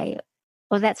way,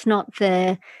 or that's not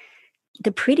the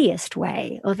prettiest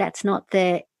way, or that's not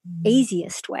the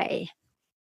easiest way?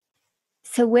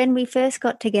 So when we first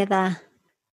got together,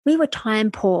 we were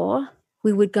time poor.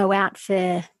 We would go out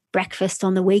for breakfast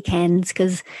on the weekends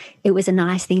because it was a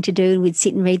nice thing to do. We'd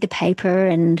sit and read the paper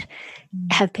and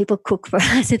have people cook for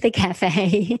us at the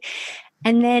cafe.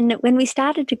 And then when we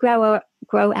started to grow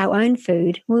our own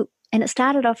food, and it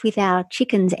started off with our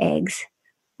chickens' eggs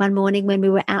one morning when we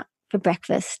were out for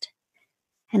breakfast.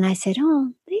 And I said,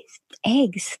 these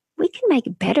eggs, we can make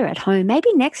it better at home.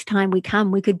 Maybe next time we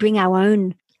come, we could bring our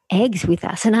own eggs with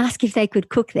us and ask if they could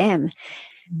cook them.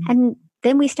 And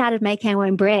then we started making our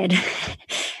own bread.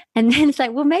 And then it's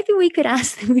like, well, maybe we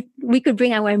could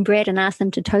bring our own bread and ask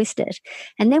them to toast it.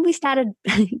 And then we started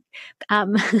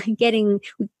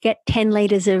get 10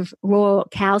 litres of raw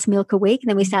cow's milk a week. And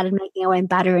then we started making our own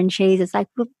butter and cheese. It's like,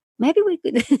 well, maybe we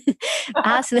could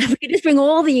ask them if we could just bring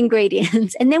all the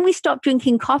ingredients. And then we stopped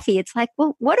drinking coffee. It's like,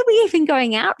 well, what are we even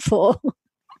going out for?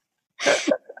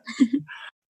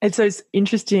 It's those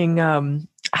interesting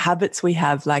habits we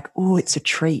have, like, it's a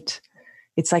treat.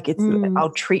 It's like I'll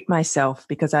treat myself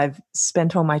because I've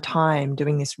spent all my time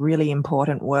doing this really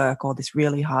important work or this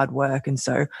really hard work. And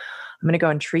so I'm going to go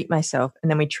and treat myself. And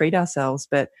then we treat ourselves.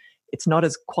 But it's not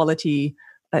as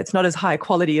high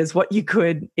quality as what you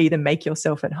could either make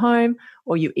yourself at home,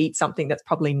 or you eat something that's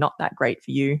probably not that great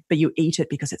for you, but you eat it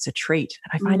because it's a treat.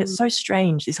 And I find it so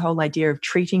strange, this whole idea of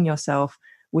treating yourself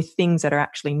with things that are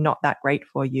actually not that great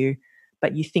for you,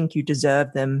 but you think you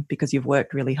deserve them because you've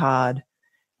worked really hard.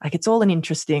 Like, it's all an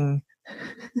interesting,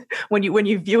 when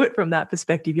you view it from that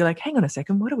perspective, you're like, hang on a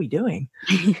second, what are we doing?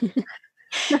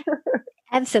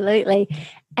 Absolutely.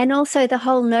 And also the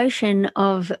whole notion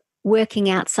of working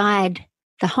outside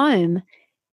the home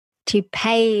to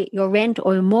pay your rent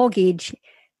or your mortgage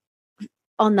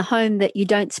on the home that you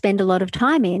don't spend a lot of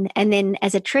time in. And then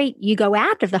as a treat, you go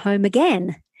out of the home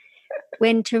again.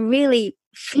 When to really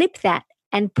flip that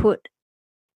and put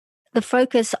the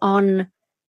focus on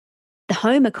the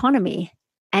home economy.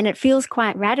 And it feels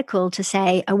quite radical to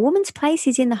say a woman's place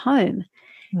is in the home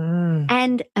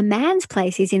and a man's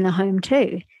place is in the home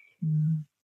too.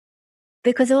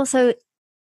 Because also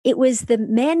it was the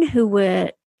men who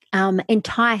were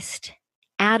enticed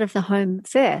out of the home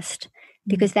first,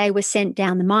 because they were sent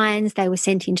down the mines, they were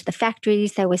sent into the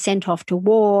factories, they were sent off to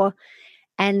war.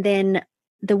 And then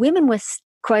the women were,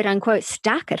 quote unquote,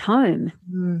 stuck at home.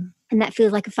 And that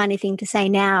feels like a funny thing to say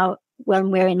now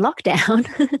when we're in lockdown.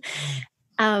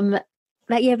 But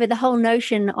the whole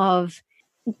notion of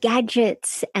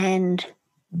gadgets and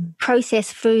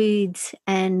processed foods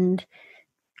and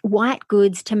white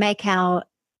goods to make our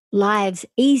lives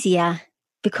easier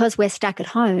because we're stuck at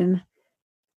home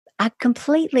are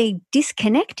completely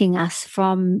disconnecting us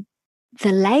from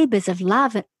the labors of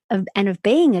love and of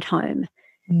being at home.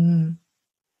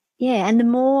 Yeah, and the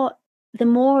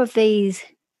more of these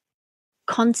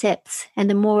concepts and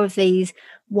the more of these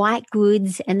white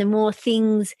goods and the more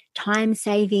things,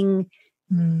 time-saving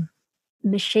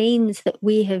machines that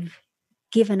we have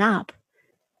given up,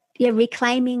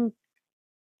 reclaiming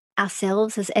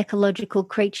ourselves as ecological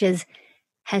creatures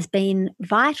has been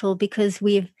vital, because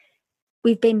we've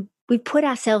put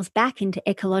ourselves back into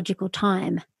ecological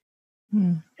time.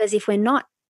 Because if we're not,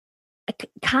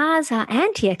 cars are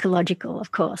anti-ecological,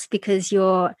 of course, because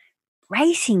you're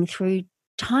racing through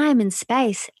time and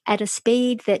space at a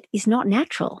speed that is not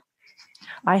natural.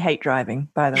 I hate driving,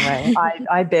 by the way.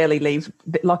 I barely leave.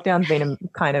 Lockdown's been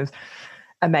kind of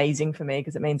amazing for me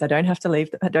because it means I don't have to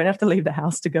leave the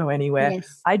house to go anywhere.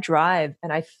 Yes. I drive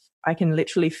and I can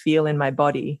literally feel in my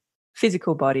body,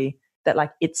 physical body, that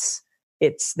like it's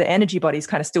the energy body is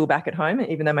kind of still back at home,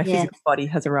 even though my physical body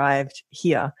has arrived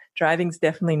here. Driving's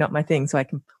definitely not my thing, so I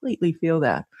completely feel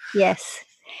that. Yes.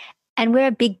 And we're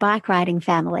a big bike riding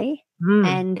family,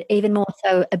 and even more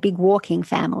so a big walking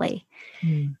family.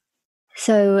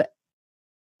 So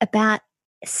about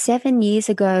 7 years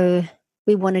ago,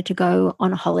 we wanted to go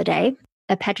on a holiday.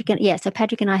 So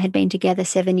Patrick and I had been together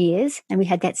 7 years, and we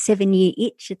had that 7-year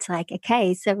itch. It's like,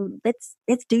 okay, so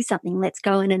let's do something. Let's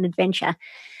go on an adventure.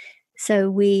 So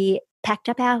we packed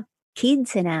up our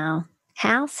kids and our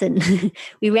house, and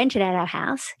we rented out our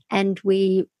house, and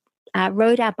we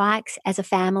rode our bikes as a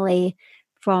family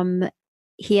from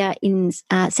here in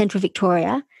central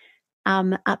Victoria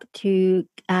up to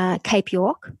Cape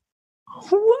York.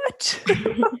 What?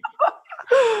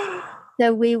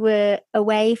 So we were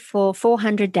away for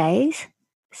 400 days.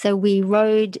 So we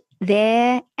rode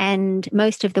there and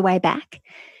most of the way back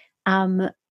on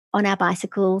our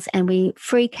bicycles, and we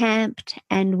free camped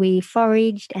and we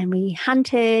foraged and we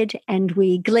hunted and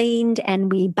we gleaned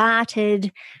and we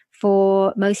bartered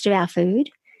for most of our food.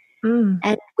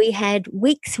 And we had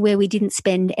weeks where we didn't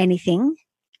spend anything,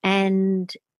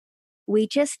 and we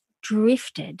just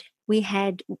drifted. We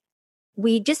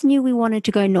just knew we wanted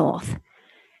to go north.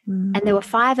 And there were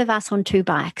 5 of us on 2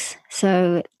 bikes,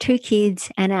 so 2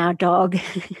 kids and our dog.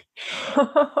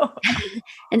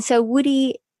 And so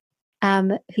Woody,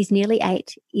 who's nearly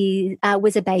 8,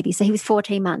 was a baby, so he was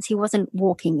 14 months. He wasn't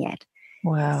walking yet.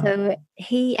 Wow. So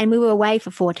we were away for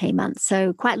 14 months,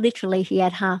 so quite literally he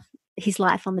had half his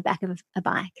life on the back of a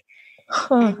bike.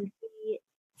 And we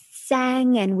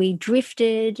sang and we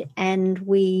drifted, and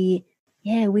we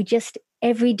just,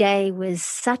 every day was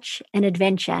such an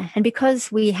adventure. And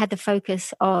because we had the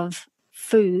focus of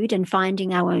food and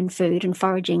finding our own food and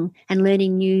foraging and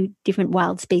learning new different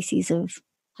wild species of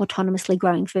autonomously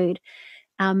growing food,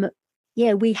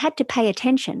 we had to pay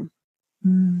attention.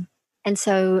 And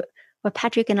so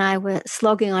Patrick and I were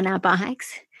slogging on our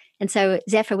bikes, and so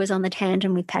Zephyr was on the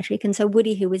tandem with Patrick, and so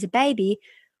Woody, who was a baby,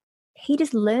 he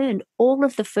just learned all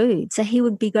of the food. So he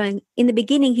would be going, in the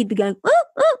beginning, he'd be going, ooh,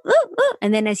 ooh, ooh, ooh.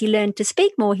 And then as he learned to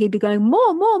speak more, he'd be going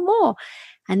more, more, more.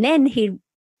 And then he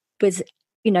was,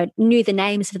 knew the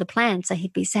names of the plants. So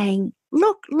he'd be saying,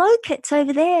 look, locusts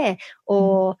over there,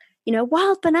 or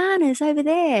wild bananas over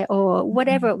there, or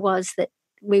whatever it was that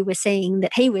we were seeing,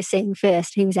 that he was seeing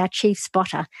first. He was our chief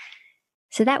spotter.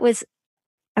 So that was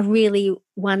a really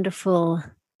wonderful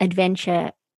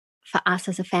adventure for us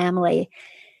as a family.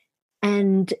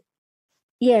 And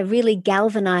really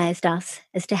galvanized us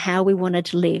as to how we wanted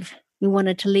to live. We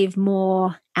wanted to live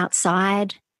more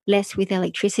outside, less with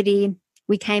electricity.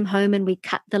 We came home and we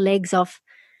cut the legs off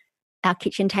our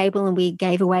kitchen table and we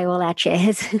gave away all our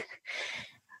chairs.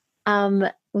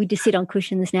 We just sit on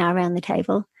cushions now around the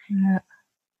table. Yeah.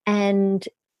 And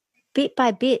bit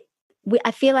by bit,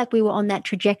 I feel like we were on that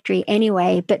trajectory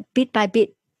anyway, but bit by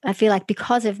bit, I feel like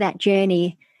because of that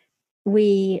journey,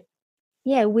 we've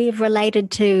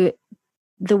related to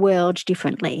the world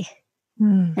differently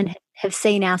and have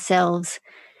seen ourselves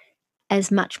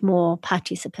as much more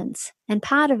participants. And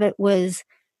part of it was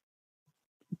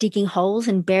digging holes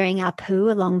and burying our poo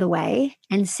along the way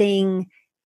and seeing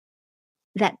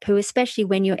that poo, especially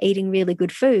when you're eating really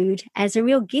good food, as a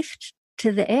real gift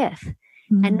to the earth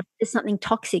and not as something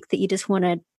toxic that you just want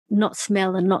to not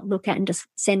smell and not look at and just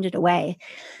send it away.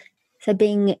 So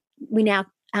we now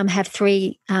have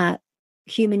 3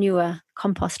 humanure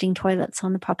composting toilets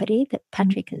on the property that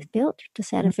Patrick has built,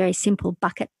 just out of very simple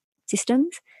bucket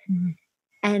systems.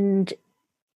 And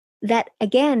that,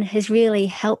 again, has really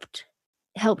helped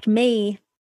me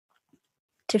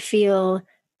to feel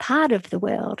part of the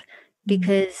world,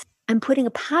 because I'm putting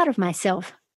a part of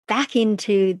myself back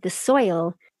into the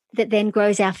soil that then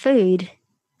grows our food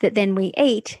that then we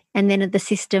eat, and then the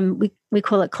system, we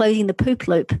call it closing the poop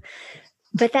loop.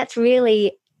 But that's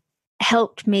really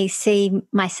helped me see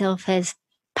myself as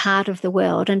part of the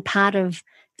world, and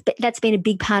that's been a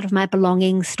big part of my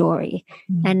belonging story,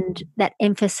 and that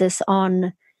emphasis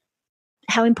on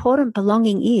how important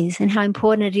belonging is and how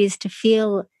important it is to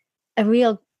feel a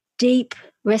real deep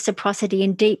reciprocity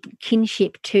and deep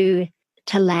kinship to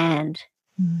land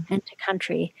and to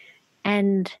country.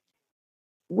 And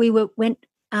we went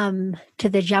to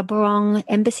the Jaborong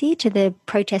embassy, to the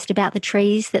protest about the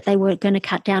trees, that they were going to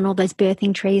cut down all those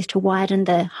birthing trees to widen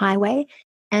the highway.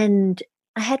 And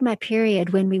I had my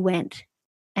period when we went,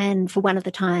 and for one of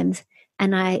the times,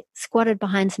 and I squatted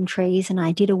behind some trees and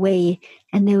I did a wee,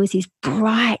 and there was this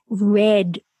bright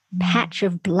red patch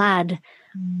of blood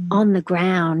on the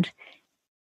ground.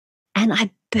 And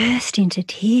I burst into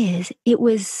tears. It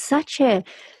was such a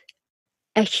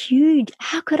huge,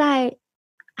 how could I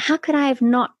have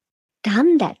not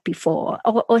done that before,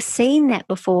 or seen that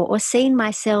before, or seen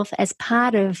myself as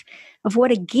part of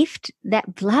what a gift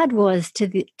that blood was to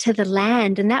the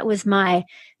land. And that was my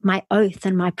oath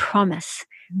and my promise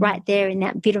right there in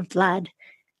that bit of blood.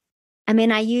 I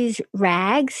mean, I use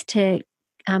rags to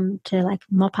like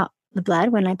mop up the blood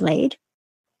when I bleed,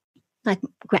 like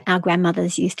our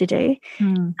grandmothers used to do.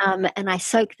 And I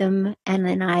soak them, and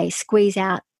then I squeeze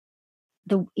out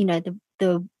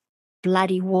the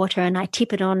bloody water, and I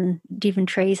tip it on different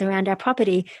trees around our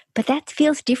property. But that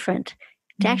feels different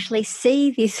to actually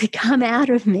see this come out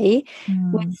of me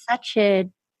with such a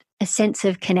sense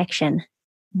of connection.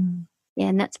 Yeah,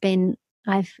 and that's been,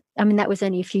 that was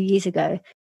only a few years ago,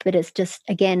 but it's just,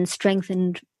 again,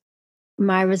 strengthened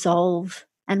my resolve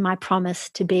and my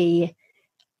promise to be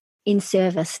in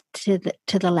service to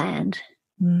the land.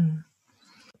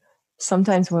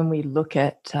 Sometimes when we look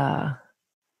at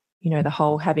the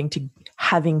whole having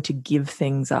to give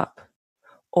things up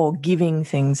or giving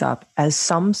things up as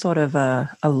some sort of a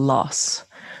loss,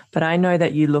 but I know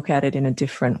that you look at it in a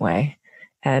different way,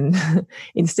 and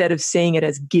instead of seeing it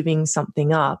as giving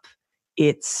something up,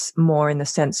 it's more in the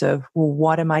sense of, well,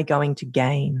 what am I going to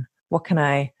gain? What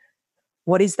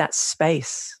is that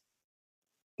space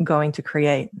going to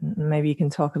create? Maybe you can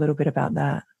talk a little bit about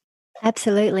that.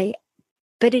 Absolutely.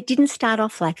 But it didn't start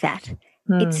off like that.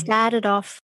 It started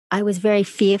off, I was very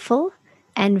fearful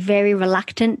and very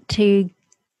reluctant to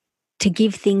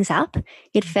give things up.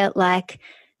 It felt like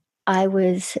I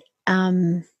was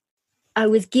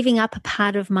giving up a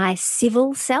part of my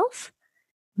civil self.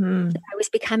 I was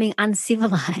becoming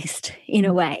uncivilized in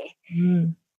a way,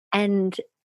 and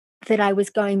that I was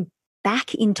going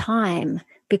back in time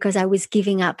because I was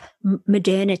giving up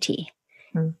modernity.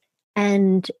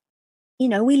 And,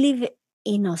 we live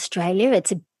in Australia.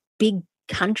 It's a big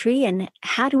country, and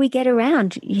how do we get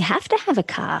around? You have to have a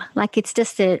car. Like, it's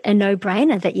just a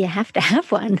no-brainer that you have to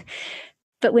have one.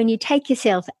 But when you take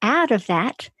yourself out of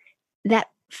that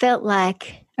felt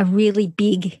like a really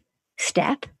big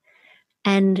step.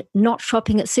 And not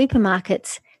shopping at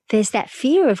supermarkets, there's that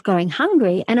fear of going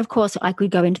hungry. And of course, I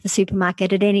could go into the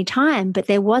supermarket at any time, but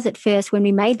there was at first when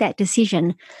we made that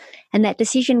decision. And that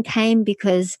decision came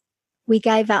because we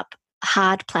gave up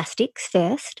hard plastics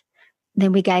first.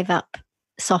 then we gave up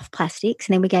soft plastics,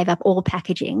 and then we gave up all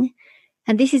packaging.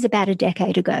 And this is about a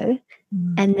decade ago.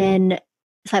 And then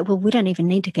it's like, well, we don't even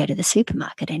need to go to the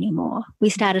supermarket anymore. We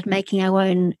started making our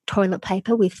own toilet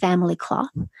paper with family cloth.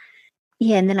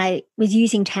 Yeah, and then I was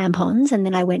using tampons, and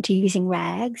then I went to using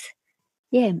rags.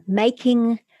 Yeah,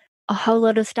 making a whole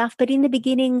lot of stuff. But in the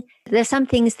beginning, there's some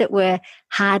things that were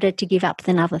harder to give up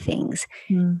than other things.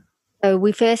 So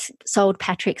we first sold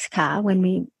Patrick's car when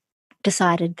we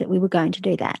decided that we were going to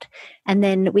do that. And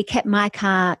then we kept my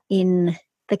car in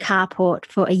the carport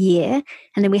for a year,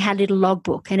 and then we had a little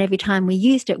logbook, and every time we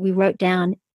used it, we wrote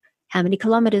down how many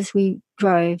kilometres we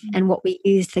drove and what we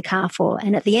used the car for.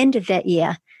 And at the end of that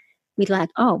year, we'd like,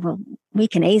 oh, well, we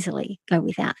can easily go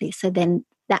without this. So then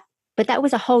but that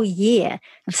was a whole year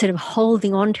of sort of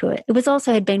holding on to it. It was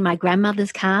also had been my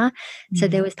grandmother's car, so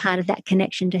there was part of that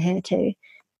connection to her too.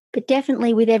 But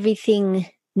definitely with everything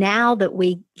now that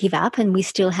we give up, and we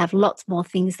still have lots more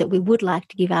things that we would like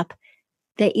to give up,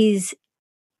 there is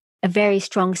a very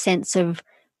strong sense of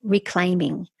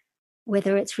reclaiming,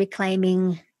 whether it's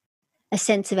reclaiming a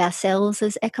sense of ourselves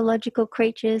as ecological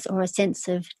creatures, or a sense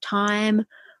of time,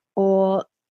 or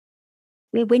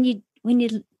when you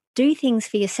do things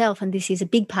for yourself, and this is a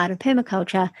big part of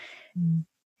permaculture,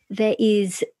 there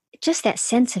is just that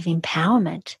sense of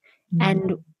empowerment.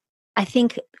 And I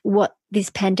think what this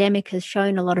pandemic has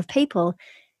shown a lot of people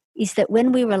is that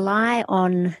when we rely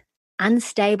on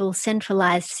unstable,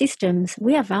 centralized systems,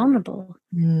 we are vulnerable.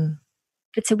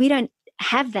 But so we don't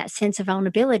have that sense of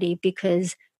vulnerability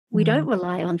because we don't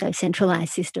rely on those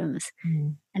centralized systems.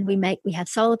 And we have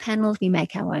solar panels, we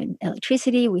make our own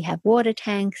electricity, we have water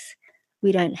tanks,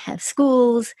 we don't have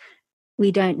schools,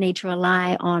 we don't need to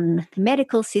rely on the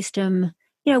medical system.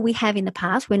 You know, we have in the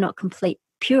past, we're not complete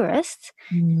purists,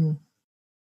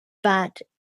 but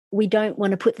we don't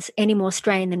want to put this any more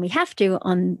strain than we have to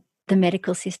on the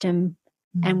medical system.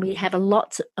 And we have a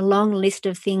long list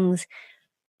of things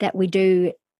that we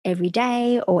do every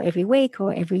day or every week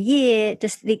or every year,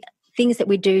 just the things that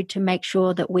we do to make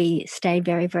sure that we stay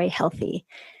very, very healthy.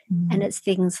 And it's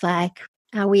things like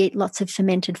we eat lots of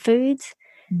fermented foods,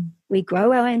 we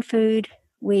grow our own food,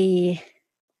 we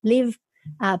live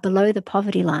below the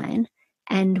poverty line,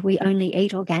 and we only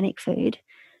eat organic food.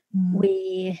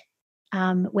 We're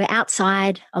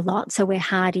outside a lot, so we're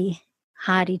hardy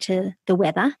to the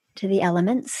weather, to the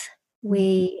elements.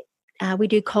 We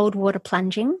do cold water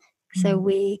plunging, so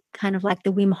we kind of like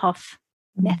the Wim Hof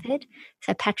method.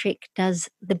 So Patrick does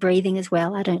the breathing as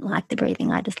well. I don't like the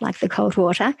breathing, I just like the cold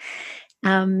water.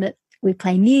 We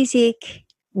play music.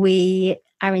 We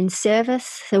are in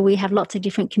service, so we have lots of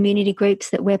different community groups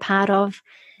that we're part of,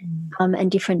 and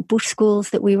different bush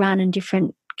schools that we run, and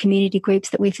different community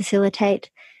groups that we facilitate.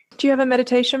 Do you have a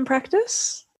meditation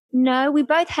practice? No, we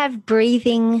both have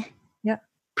breathing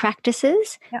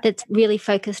practices that's really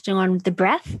focused on the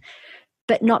breath,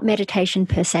 but not meditation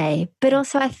per se. But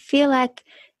also I feel like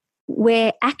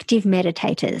we're active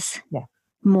meditators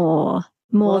more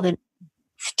than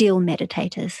still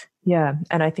meditators. Yeah,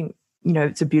 and I think,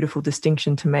 it's a beautiful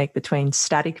distinction to make between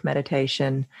static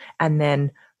meditation and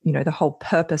then, the whole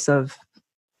purpose of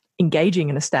engaging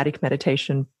in a static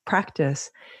meditation practice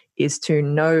is to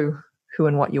know who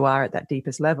and what you are at that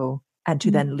deepest level, and to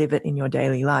then live it in your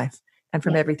daily life. And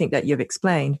from everything that you've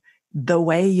explained, the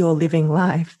way you're living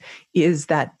life is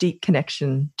that deep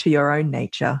connection to your own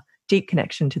nature, deep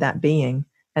connection to that being.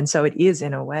 And so it is,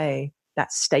 in a way,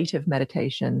 that state of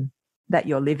meditation that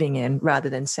you're living in, rather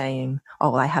than saying,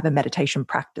 oh, I have a meditation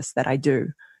practice that I do.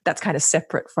 That's kind of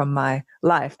separate from my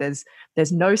life. There's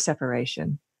no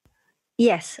separation.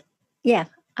 Yes. Yeah,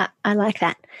 I like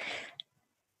that.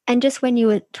 And just when you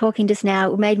were talking just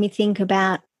now, it made me think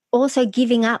about also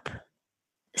giving up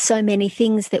so many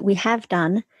things that we have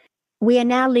done. We are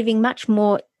now living much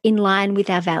more in line with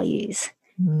our values.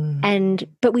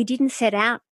 But we didn't set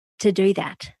out to do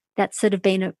that. That's sort of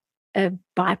been a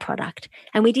byproduct.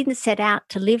 And we didn't set out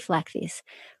to live like this.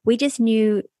 We just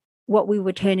knew what we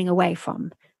were turning away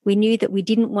from. We knew that we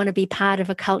didn't want to be part of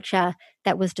a culture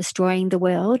that was destroying the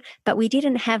world, but we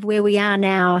didn't have where we are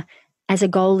now as a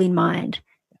goal in mind.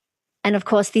 And of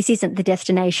course, this isn't the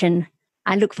destination.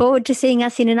 I look forward to seeing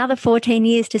us in another 14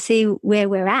 years to see where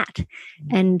we're at.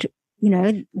 And,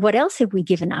 what else have we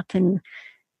given up? And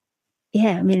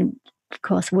of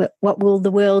course, what will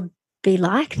the world be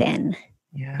like then?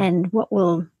 Yeah. And what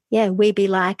will we be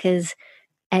like as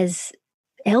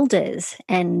elders,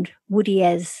 and Woody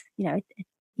as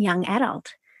young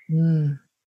adult?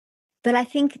 But I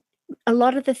think a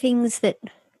lot of the things that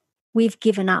we've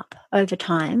given up over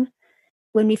time,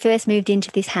 when we first moved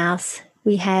into this house,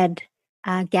 we had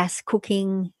gas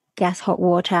cooking, gas hot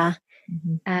water,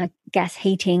 gas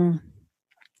heating.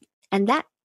 And that,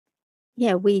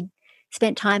 we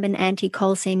spent time in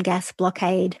anti-coal seam gas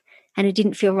blockade, and it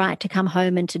didn't feel right to come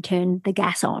home and to turn the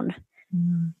gas on.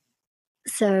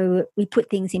 So we put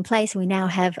things in place. We now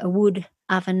have a wood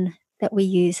oven that we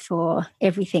use for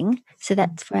everything. So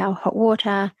that's for our hot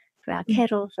water, for our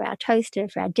kettle, for our toaster,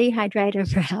 for our dehydrator,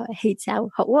 for our heats our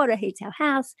hot water, heats our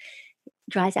house,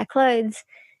 dries our clothes.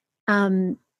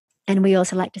 And we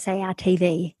also like to say our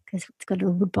TV, because it's got a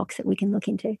little wood box that we can look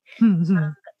into.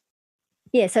 So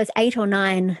it's 8 or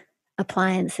 9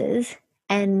 appliances,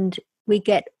 and we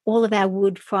get all of our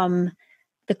wood from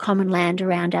the common land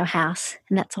around our house,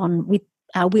 and that's on with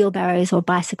our wheelbarrows or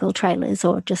bicycle trailers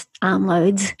or just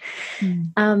armloads.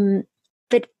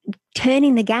 But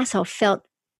turning the gas off felt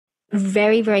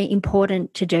very, very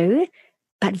important to do,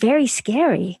 but very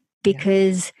scary,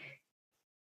 because,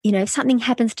 if something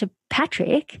happens to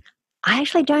Patrick, I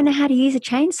actually don't know how to use a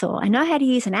chainsaw. I know how to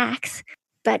use an axe,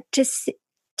 but to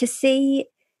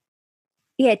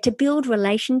build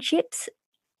relationships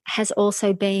has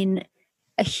also been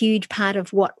a huge part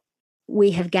of what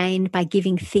we have gained by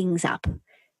giving things up,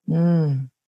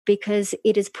 because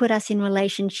it has put us in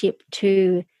relationship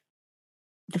to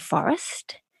the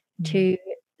forest, to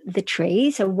the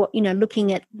trees. So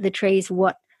looking at the trees,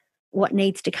 what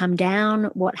needs to come down,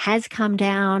 what has come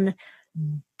down,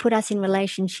 put us in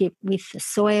relationship with the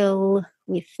soil,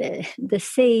 with the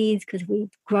seeds, because we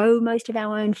grow most of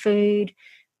our own food,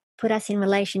 put us in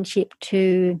relationship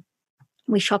to,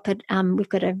 we shop at, we've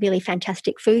got a really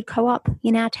fantastic food co-op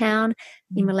in our town,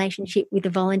 in relationship with the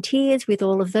volunteers, with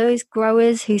all of those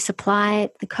growers who supply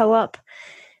the co-op,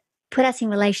 put us in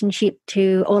relationship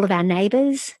to all of our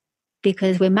neighbours,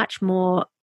 because we're much more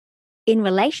in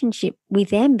relationship with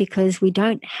them because we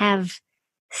don't have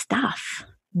stuff.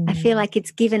 I feel like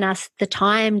it's given us the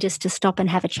time just to stop and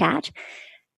have a chat.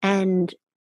 And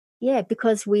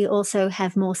because we also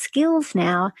have more skills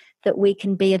now that we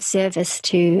can be of service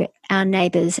to our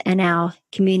neighbours and our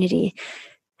community.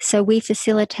 So we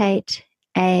facilitate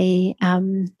a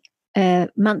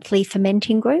monthly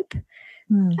fermenting group.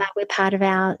 We're part of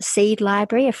our seed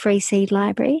library, a free seed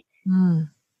library.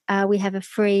 We have a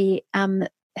free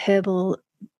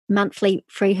monthly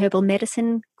free herbal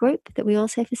medicine group that we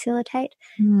also facilitate.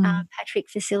 Patrick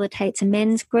facilitates a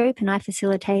men's group, and I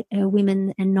facilitate a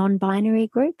women and non-binary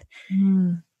group.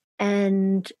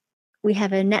 And we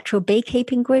have a natural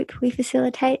beekeeping group we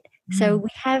facilitate. So we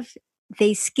have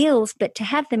these skills, but to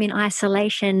have them in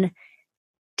isolation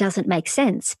doesn't make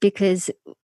sense, because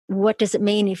what does it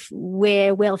mean if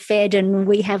we're well fed and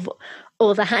we have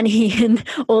all the honey and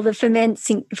all the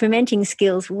fermenting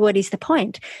skills? What is the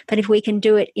point? But if we can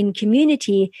do it in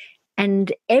community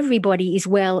and everybody is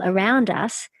well around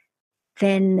us,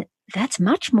 then that's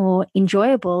much more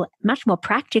enjoyable, much more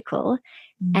practical.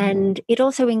 And it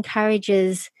also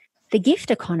encourages the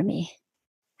gift economy.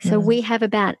 So we have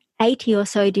about 80 or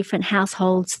so different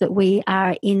households that we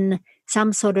are in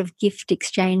some sort of gift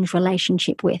exchange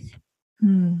relationship with.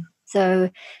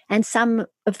 So, and some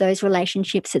of those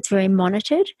relationships, it's very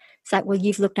monitored. It's like, well,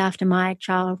 you've looked after my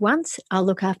child once, I'll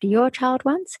look after your child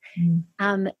once.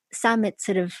 Some it's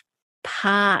sort of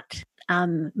part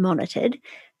monitored.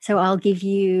 So I'll give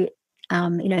you,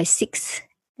 6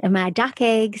 of my duck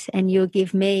eggs, and you'll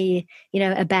give me,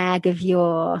 a bag of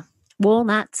your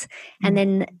walnuts. And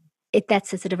then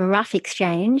that's a sort of a rough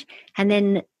exchange. And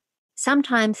then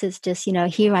sometimes it's just,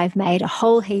 here I've made a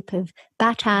whole heap of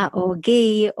butter or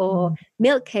ghee or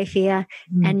milk kefir,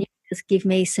 and you just give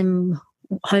me some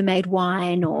homemade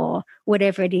wine or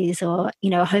whatever it is, or,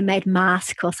 a homemade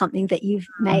mask or something that you've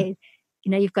made,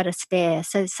 you've got a spare.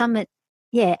 So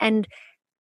and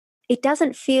it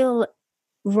doesn't feel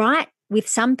right with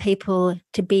some people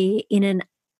to be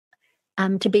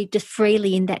to be just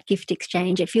freely in that gift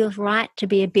exchange. It feels right to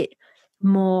be a bit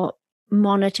more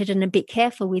monitored and a bit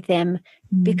careful with them,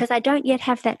 because I don't yet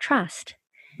have that trust.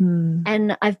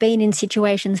 And I've been in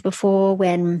situations before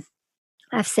when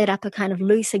I've set up a kind of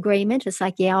loose agreement. It's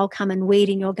like, I'll come and weed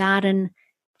in your garden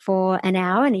for an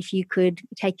hour, and if you could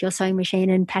take your sewing machine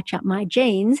and patch up my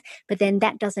jeans, but then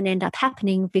that doesn't end up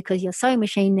happening because your sewing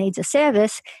machine needs a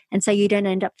service, and so you don't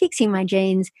end up fixing my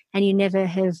jeans, and you never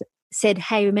have said,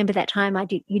 hey, remember that time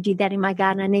you did that in my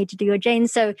garden, I need to do your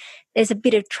jeans. So there's a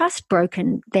bit of trust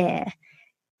broken there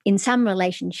in some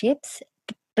relationships,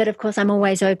 but of course I'm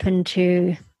always open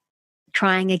to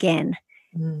trying again.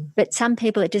 But some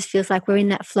people, it just feels like we're in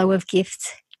that flow of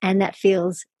gifts, and that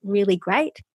feels really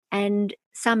great. And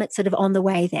some it's sort of on the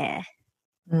way there.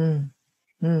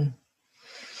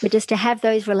 But just to have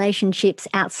those relationships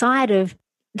outside of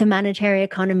the monetary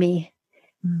economy,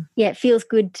 it feels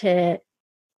good to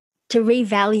to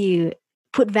revalue,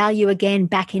 put value again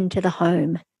back into the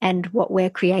home and what we're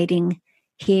creating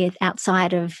here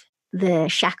outside of the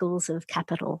shackles of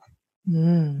capital.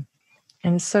 And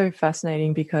it's so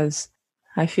fascinating because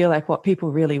I feel like what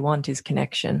people really want is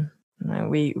connection.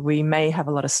 We may have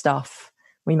a lot of stuff.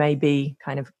 We may be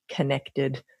kind of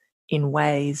connected in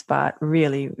ways, but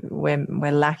really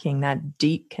we're lacking that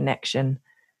deep connection.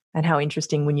 And how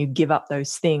interesting when you give up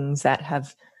those things that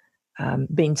have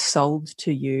been sold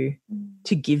to you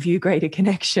to give you greater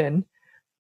connection,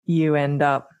 you end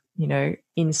up,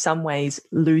 in some ways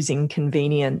losing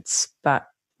convenience, but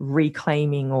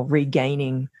reclaiming or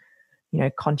regaining,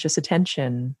 conscious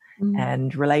attention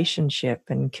and relationship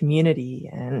and community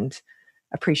and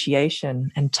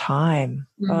appreciation and time.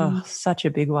 Oh, such a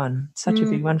big one. Such a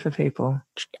big one for people.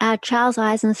 Charles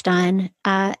Eisenstein,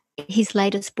 his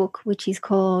latest book, which is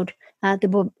called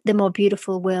The More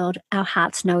Beautiful World Our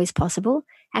Hearts Know Is Possible.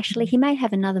 Actually, he may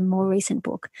have another more recent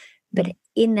book, but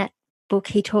in that book,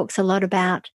 he talks a lot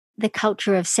about the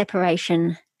culture of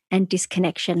separation and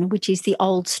disconnection, which is the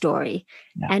old story.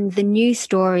 Yeah. And the new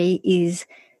story is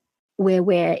where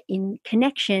we're in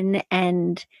connection,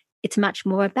 and it's much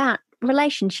more about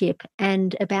relationship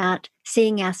and about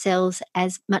seeing ourselves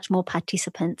as much more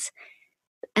participants.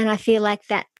 And I feel like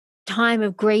that time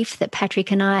of grief that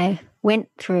Patrick and I went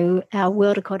through, our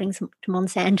World According to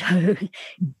Monsanto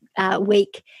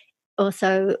week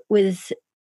also was,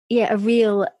 a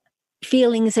real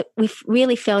feelings that we've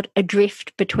really felt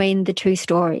adrift between the two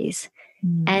stories.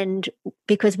 And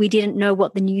because we didn't know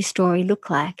what the new story looked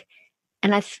like.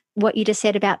 And what you just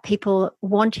said about people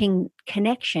wanting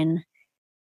connection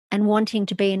and wanting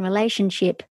to be in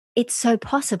relationship, it's so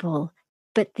possible.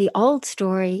 But the old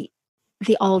story,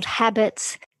 the old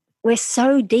habits, we're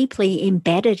so deeply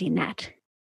embedded in that.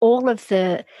 All of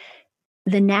the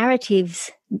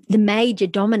narratives, the major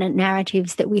dominant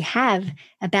narratives that we have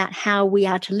about how we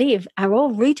are to live are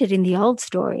all rooted in the old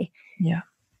story. Yeah.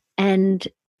 And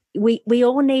we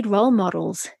all need role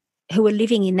models who are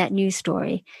living in that new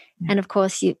story. And of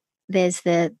course, there's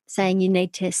the saying, you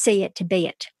need to see it to be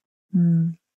it.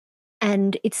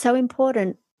 And it's so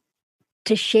important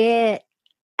to share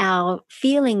our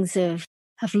feelings of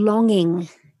longing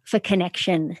for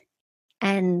connection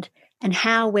and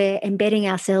how we're embedding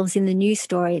ourselves in the new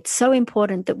story. It's so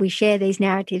important that we share these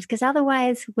narratives, because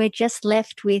otherwise we're just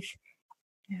left with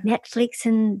Netflix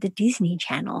and the Disney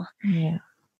Channel. Yeah.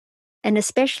 And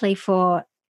especially for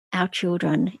our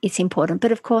children, it's important.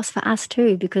 But of course for us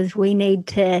too, because we need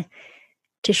to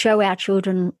show our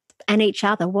children and each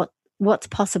other what's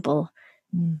possible.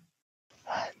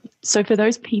 So for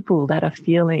those people that are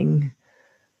feeling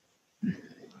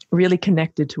really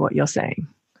connected to what you're saying,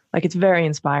 like it's very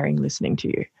inspiring listening to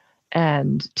you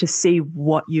and to see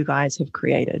what you guys have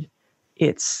created.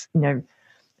 It's,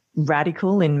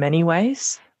 radical in many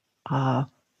ways,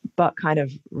 but kind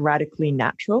of radically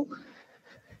natural,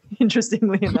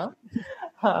 interestingly enough.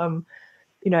 And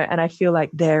I feel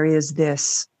like there is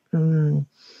this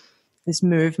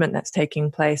movement that's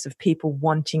taking place of people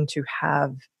wanting to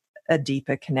have a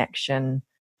deeper connection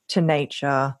to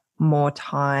nature, more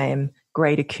time,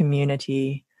 greater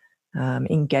community,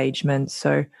 engagement.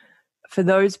 So for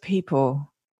those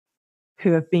people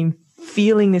who have been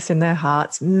feeling this in their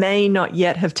hearts, may not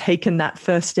yet have taken that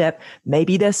first step,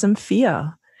 maybe there's some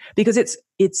fear, because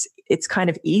it's kind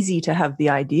of easy to have the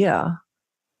idea,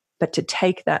 but to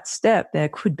take that step, there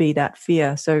could be that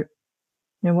fear. So,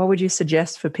 what would you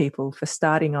suggest for people for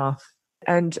starting off?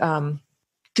 And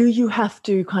do you have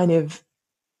to kind of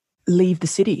leave the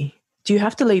city? Do you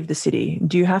have to leave the city?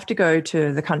 Do you have to go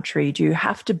to the country? Do you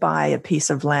have to buy a piece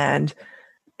of land?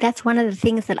 That's one of the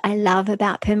things that I love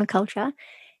about permaculture,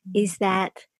 is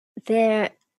that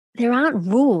there aren't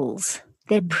rules,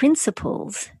 they're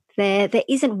principles. There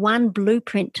isn't one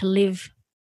blueprint to live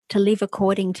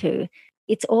according to.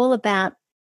 It's all about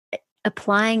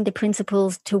applying the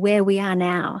principles to where we are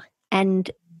now. And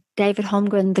David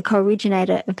Holmgren, the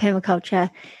co-originator of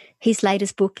permaculture, his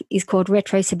latest book is called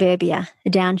Retro Suburbia, A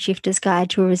Downshifter's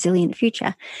Guide to a Resilient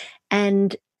Future.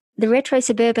 And the retro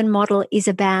suburban model is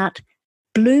about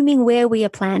blooming where we are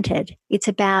planted. It's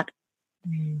about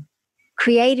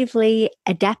creatively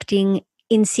adapting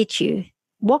in situ.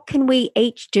 What can we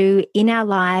each do in our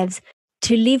lives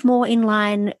to live more in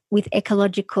line with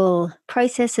ecological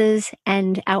processes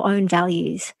and our own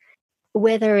values?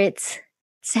 Whether it's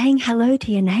saying hello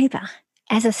to your neighbour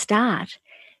as a start.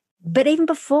 But even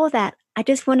before that, I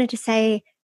just wanted to say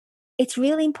it's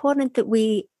really important that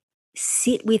we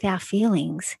sit with our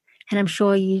feelings. And I'm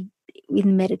sure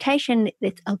in meditation,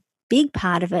 it's a big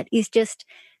part of it is just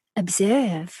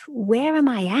observe, where am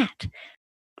I at?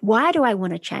 why do I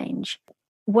want to change?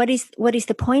 What is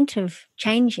the point of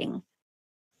changing?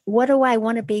 What do I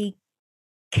want to be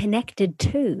connected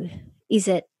to? Is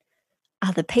it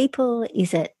other people?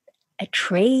 Is it a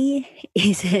tree?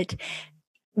 Is it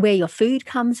where your food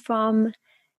comes from?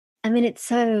 I mean, it's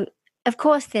so, of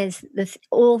course, there's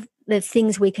all the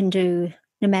things we can do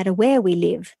no matter where we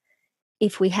live,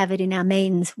 if we have it in our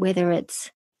means, whether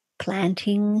it's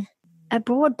planting a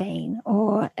broad bean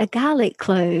or a garlic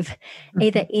clove,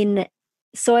 either in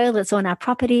soil that's on our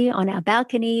property, on our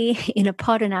balcony, in a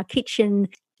pot in our kitchen,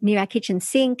 near our kitchen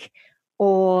sink,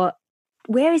 or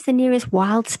where is the nearest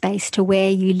wild space to where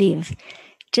you live?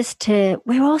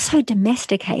 We're all so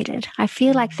domesticated. I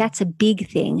feel like that's a big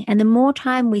thing. And the more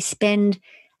time we spend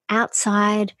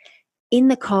outside, in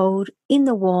the cold, in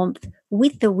the warmth,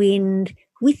 with the wind,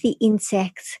 with the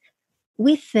insects,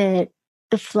 with the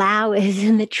flowers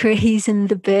and the trees and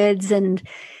the birds and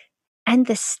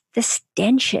the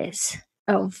stenches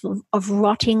of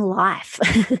rotting life,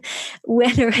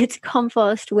 whether it's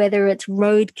compost, whether it's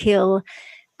roadkill.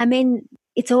 I mean,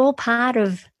 it's all part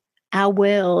of our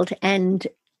world, and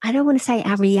I don't want to say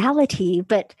our reality,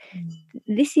 but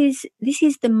this is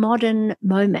the modern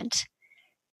moment.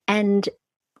 And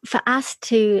for us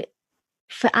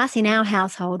in our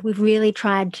household, we've really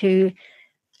tried to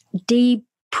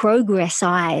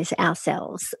deprogressize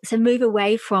ourselves. So move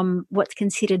away from what's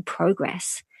considered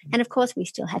progress. And of course, we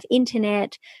still have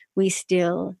internet, we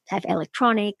still have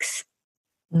electronics.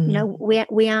 You know,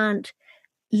 we aren't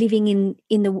living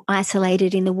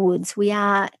isolated in the woods. We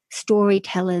are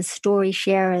storytellers, story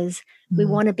sharers. We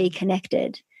want to be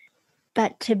connected.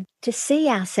 But to see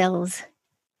ourselves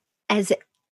as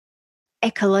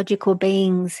ecological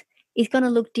beings is going to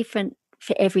look different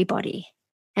for everybody.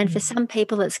 And for some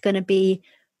people, it's going to be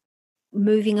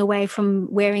moving away from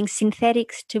wearing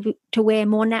synthetics to wear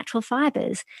more natural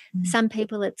fibers. Some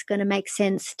people, it's going to make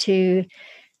sense to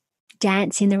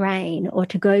dance in the rain, or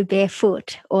to go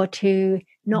barefoot, or to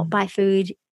not buy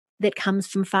food that comes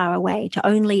from far away, to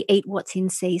only eat what's in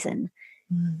season,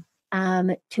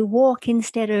 to walk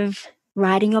instead of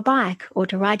riding your bike, or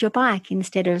to ride your bike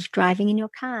instead of driving in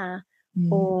your car,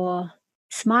 or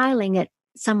smiling at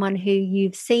someone who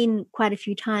you've seen quite a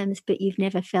few times but you've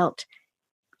never felt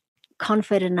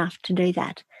confident enough to do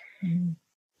that.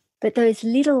 But those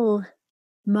little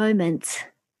moments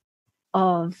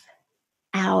of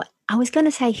our, I was going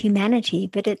to say humanity,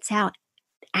 but it's our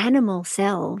animal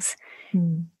selves.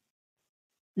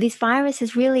 This virus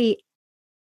has really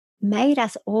made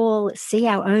us all see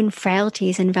our own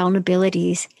frailties and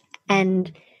vulnerabilities,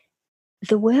 and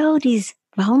the world is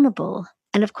vulnerable.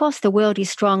 And of course, the world is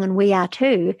strong and we are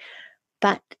too.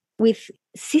 But with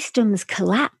systems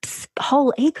collapse,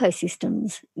 whole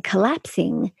ecosystems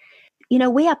collapsing, you know,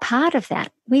 we are part of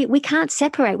that. We can't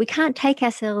separate. We can't take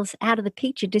ourselves out of the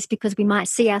picture just because we might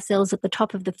see ourselves at the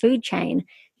top of the food chain.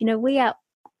 You know,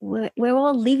 we're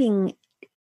all living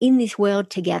in this world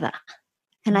together.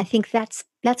 And I think that's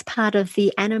part of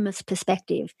the animist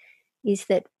perspective, is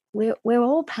that we're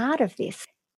all part of this.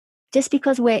 Just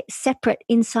because we're separate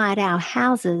inside our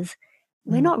houses,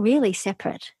 we're not really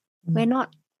separate. We're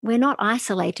not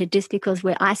isolated just because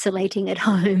we're isolating at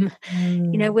home.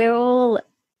 You know, we're all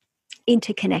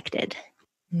interconnected.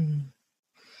 And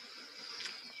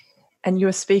you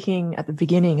were speaking at the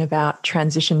beginning about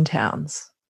transition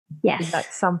towns. Yes. Is that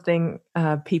something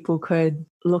people could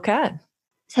look at?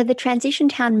 So the transition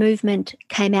town movement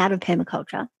came out of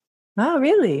permaculture. Oh,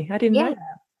 really? I didn't know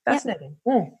that. Fascinating.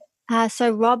 Yep.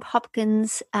 So Rob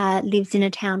Hopkins lives in a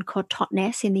town called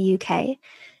Totnes in the UK.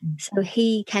 So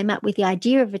he came up with the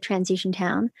idea of a transition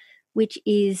town, which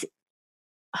is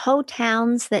whole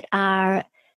towns that are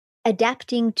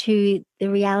adapting to the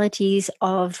realities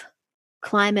of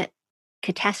climate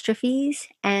catastrophes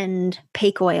and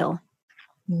peak oil.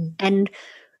 And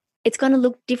it's going to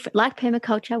look different, like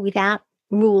permaculture, without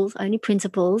rules, only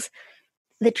principles.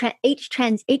 Each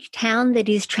town that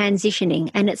is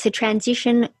transitioning, and it's a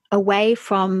transition away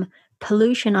from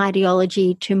pollution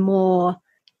ideology to more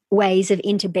ways of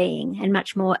interbeing and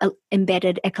much more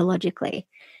embedded ecologically.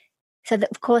 So that,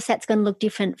 of course, that's going to look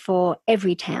different for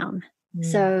every town.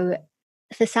 So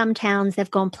for some towns,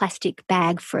 they've gone plastic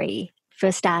bag free,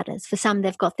 for starters. For some,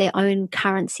 they've got their own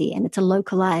currency, and it's a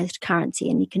localized currency,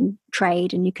 and you can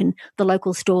trade, and the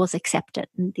local stores accept it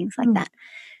and things like that.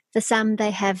 For some,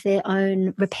 they have their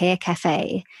own repair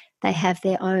cafe. They have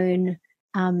their own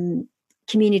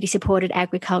community-supported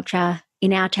agriculture.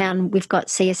 In our town, we've got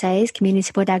CSAs,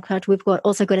 community-supported agriculture. We've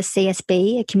also got a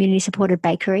CSB, a community-supported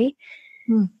bakery.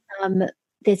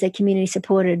 There's a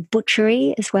community-supported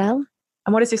butchery as well.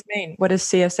 And what does this mean? What does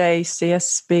CSA,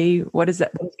 CSB, what does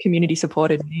that, what does community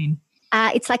supported mean?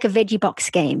 It's like a veggie box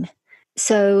scheme.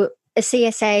 So a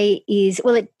CSA is,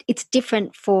 well, it's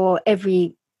different for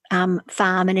every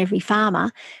farm and every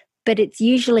farmer, but it's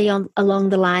usually along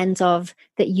the lines of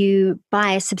that you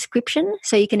buy a subscription,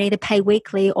 so you can either pay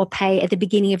weekly or pay at the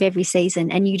beginning of every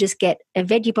season, and you just get a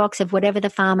veggie box of whatever the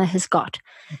farmer has got.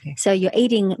 Okay. So you're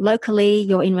eating locally,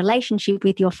 you're in relationship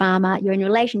with your farmer, you're in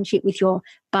relationship with your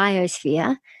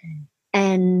biosphere,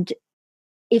 and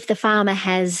if the farmer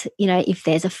has, if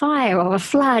there's a fire or a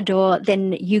flood, or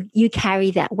then you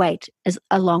carry that weight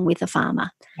along with the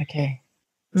farmer. Okay.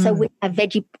 So we have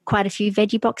quite a few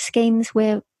veggie box schemes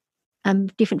where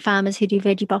different farmers who do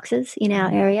veggie boxes in our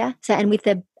area. So, and with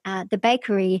the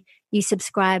bakery, you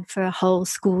subscribe for a whole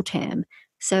school term.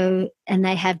 So, and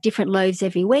they have different loaves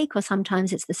every week, or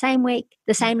sometimes it's the same week,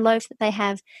 the same loaf that they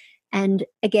have. And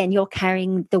again, you're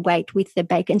carrying the weight with the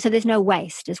baker. And so there's no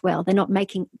waste as well. They're not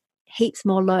making heaps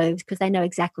more loaves because they know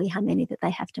exactly how many that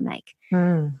they have to make.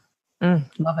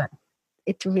 Love it.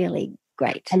 It's really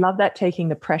great. I love that, taking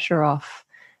the pressure off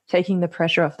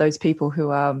those people who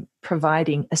are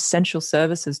providing essential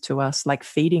services to us, like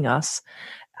feeding us,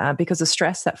 because of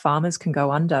stress that farmers can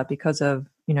go under because of,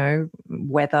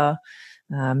 weather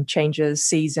changes,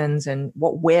 seasons, and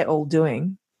what we're all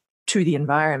doing to the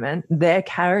environment. They're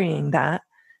carrying that,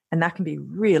 and that can be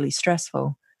really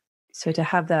stressful. So to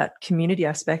have that community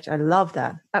aspect, I love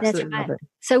that. Absolutely love it.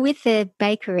 So with the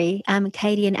bakery,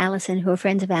 Katie and Alison, who are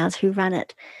friends of ours who run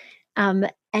it,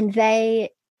 and they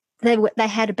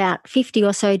had about 50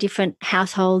 or so different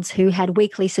households who had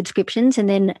weekly subscriptions. And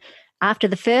then after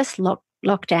the first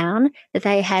lockdown, that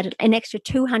they had an extra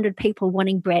 200 people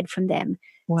wanting bread from them.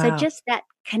 Wow. So just that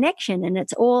connection, and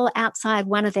it's all outside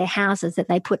one of their houses that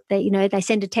they put there, they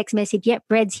send a text message, yep,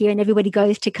 bread's here, and everybody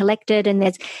goes to collect it. And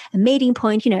there's a meeting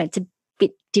point, it's a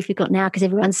bit difficult now because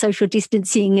everyone's social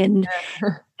distancing,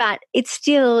 but it's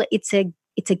still, it's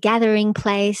a gathering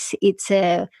place. It's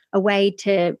a way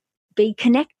to be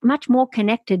much more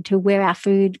connected to where our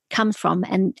food comes from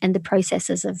and the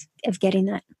processes of getting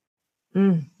that.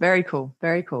 Very cool.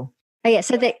 Very cool. Oh, yeah.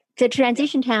 So the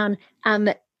Transition Town,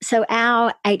 so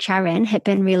our HRN,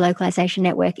 Hepburn Relocalisation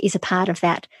Network, is a part of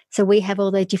that. So we have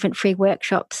all those different free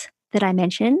workshops that I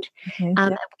mentioned.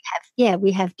 Okay,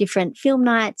 we have different film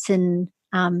nights and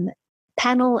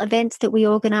panel events that we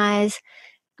organise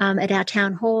at our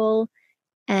town hall,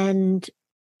 and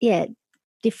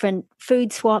different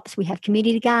food swaps. We have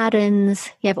community gardens.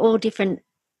 We have all different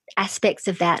aspects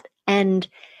of that. And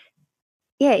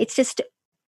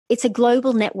it's a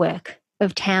global network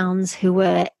of towns who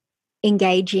were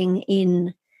engaging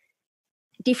in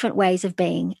different ways of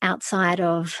being outside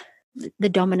of the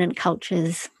dominant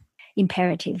culture's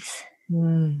imperatives.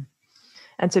 And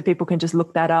so people can just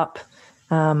look that up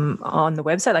on the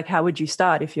website. Like, how would you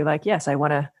start if you're like, yes, I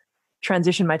want to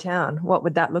transition my town? What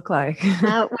would that look like?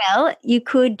 Well, you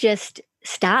could just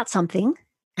start something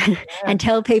and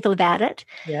tell people about it.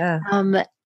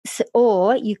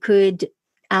 Or you could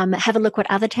have a look what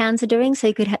other towns are doing. So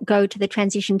you could go to the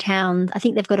Transition Town. I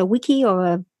think they've got a wiki,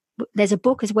 or there's a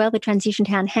book as well, the Transition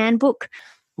Town Handbook.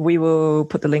 We will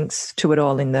put the links to it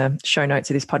all in the show notes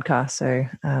of this podcast, so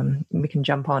we can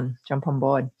jump on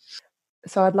board.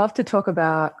 So I'd love to talk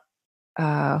about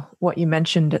what you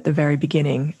mentioned at the very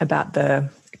beginning about the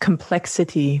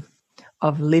complexity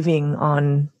of living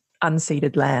on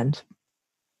unceded land,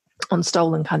 on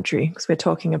stolen country, because we're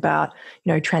talking about,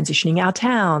 transitioning our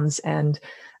towns and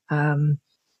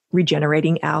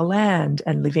regenerating our land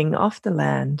and living off the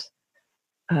land.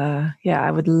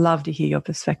 I would love to hear your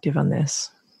perspective on this.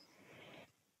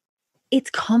 It's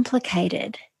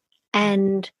complicated,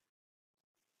 and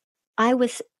I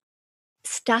was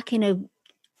stuck in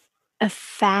a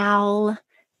foul,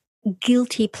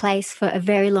 guilty place for a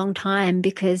very long time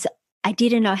because I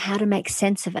didn't know how to make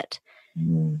sense of it.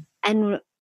 And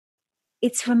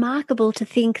it's remarkable to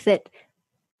think that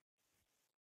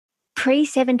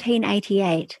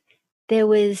pre-1788, there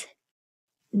were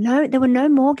no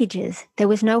mortgages, there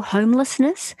was no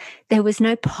homelessness, there was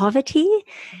no poverty,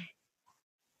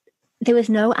 there was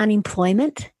no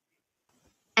unemployment.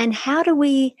 And how do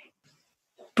we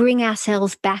bring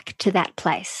ourselves back to that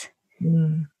place?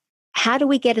 How do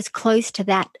we get as close to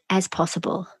that as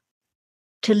possible,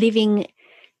 to living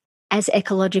as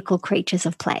ecological creatures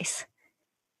of place,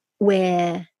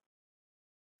 where,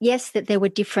 yes, that there were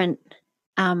different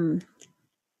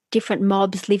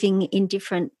mobs living in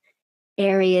different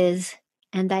areas,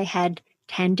 and they had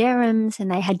tanderums and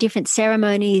they had different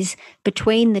ceremonies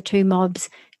between the two mobs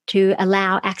to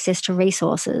allow access to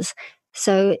resources.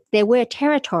 So there were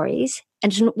territories,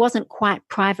 and it wasn't quite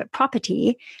private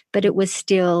property, but it was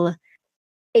still,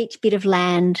 each bit of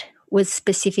land was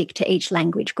specific to each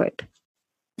language group.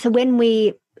 So when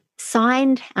we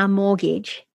signed our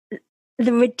mortgage,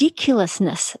 the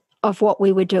ridiculousness of what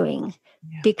we were doing,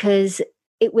 because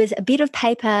it was a bit of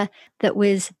paper that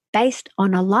was based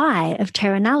on a lie of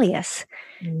terra nullius,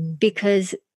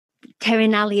 because terra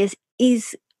nullius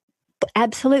is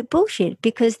absolute bullshit,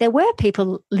 because there were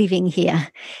people living here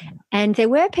and there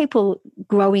were people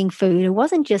growing food. It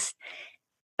wasn't just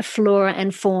flora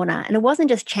and fauna, and it wasn't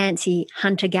just chancy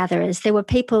hunter-gatherers. There were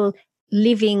people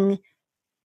living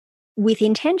with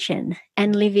intention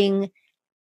and living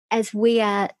as we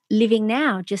are living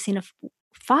now, just in a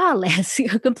far less,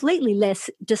 completely less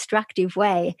destructive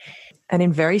way. And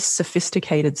in very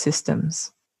sophisticated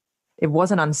systems. It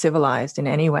wasn't uncivilized in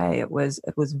any way. It was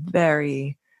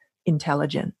very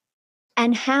intelligent.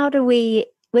 And how do we,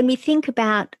 when we think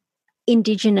about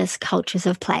Indigenous cultures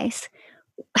of place,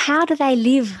 how do they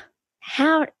live?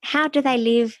 How do they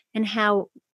live, and how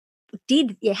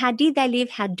did they live?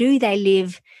 How do they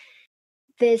live?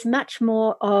 There's much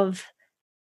more of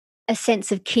a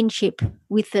sense of kinship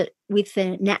with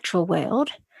the natural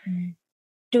world,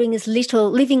 doing as little,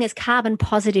 living as carbon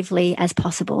positively as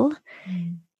possible.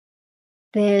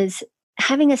 There's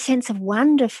having a sense of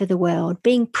wonder for the world,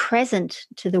 being present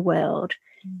to the world.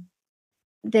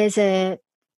 There's a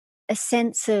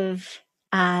sense of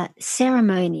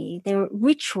ceremony. There were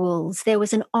rituals. There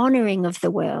was an honouring of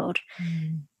the world.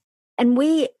 And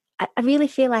I really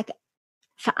feel like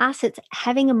for us, it's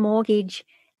having a mortgage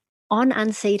on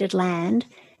unceded land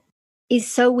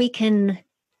is so we can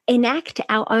enact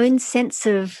our own sense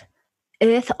of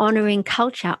earth honouring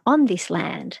culture on this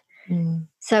land.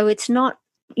 So it's not,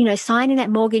 signing that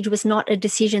mortgage was not a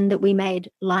decision that we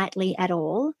made lightly at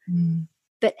all,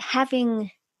 but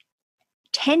having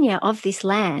tenure of this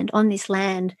land, on this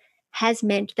land, has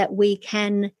meant that we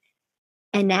can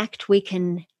enact, we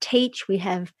can teach. We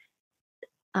have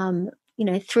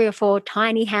 3 or 4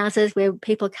 tiny houses where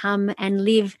people come and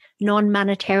live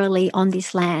non-monetarily on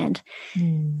this land.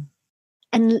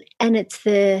 And it's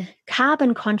the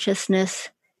carbon consciousness,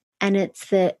 and it's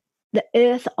the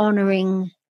earth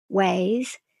honouring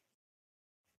ways,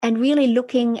 and really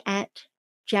looking at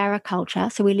Jarrah culture.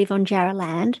 So we live on Jarrah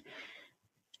land,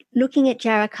 looking at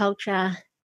Jarrah culture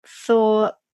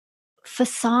for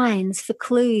signs, for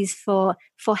clues, for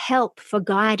help, for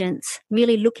guidance,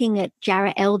 really looking at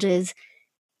Jarrah elders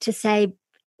to say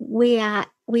we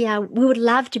would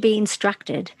love to be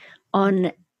instructed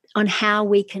on how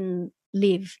we can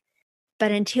live.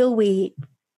 But until we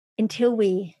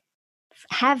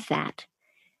have that,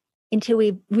 until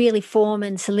we really form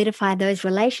and solidify those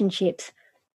relationships,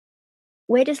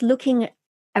 we're just looking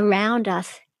around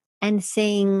us and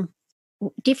seeing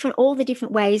all the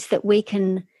different ways that we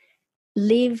can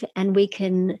live and we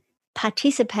can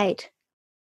participate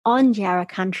on Jarrah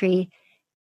country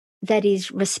that is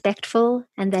respectful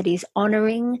and that is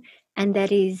honouring and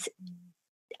that is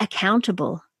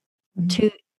accountable to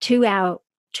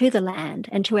the land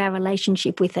and to our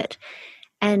relationship with it,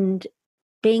 and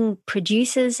being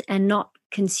producers and not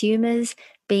consumers,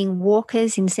 being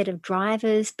walkers instead of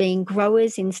drivers, being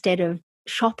growers instead of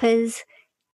shoppers,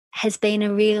 has been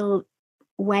a real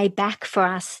way back for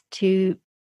us to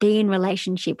be in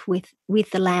relationship with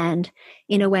the land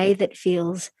in a way that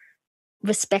feels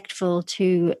respectful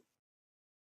to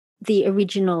the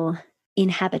original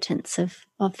inhabitants of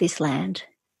this land.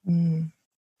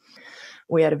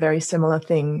 We had a very similar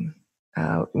thing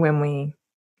when we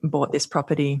bought this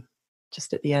property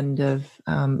just at the end of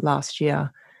last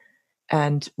year.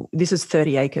 And this is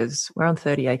 30 acres. We're on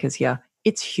 30 acres here.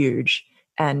 It's huge,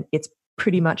 and it's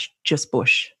pretty much just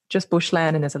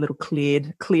bushland, and there's a little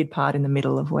cleared part in the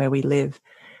middle of where we live.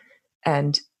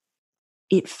 And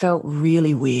it felt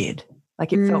really weird.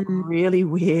 Like it felt really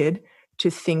weird to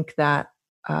think that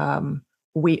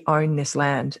we own this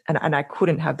land, and I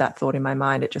couldn't have that thought in my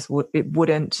mind. It just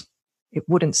wouldn't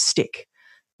stick.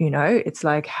 It's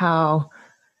like how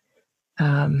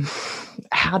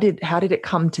did it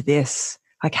come to this?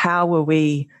 Like, how were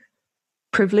we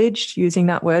privileged, using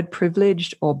that word,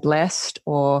 privileged or blessed,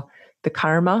 or the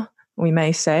karma we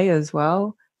may say as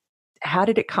well? How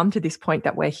did it come to this point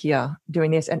that we're here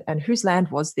doing this? And whose land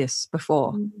was this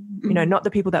before? Not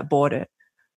the people that bought it,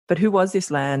 but who was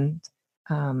this land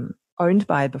owned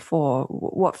by before?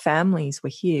 What families were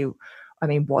here? I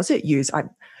mean, was it used?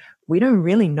 We don't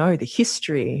really know the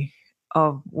history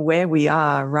of where we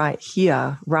are right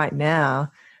here, right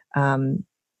now.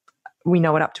 We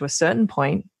know it up to a certain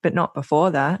point, but not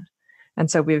before that. And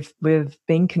so we've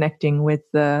been connecting with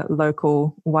the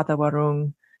local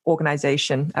Watawarung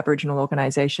organisation, Aboriginal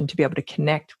organisation, to be able to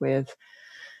connect with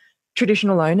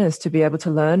traditional owners, to be able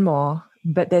to learn more.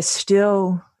 But there's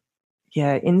still,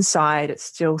 inside, it's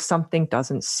still something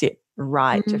doesn't sit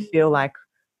right to feel like,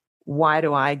 why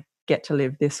do I get to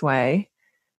live this way?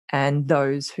 And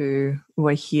those who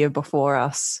were here before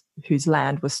us, whose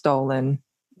land was stolen,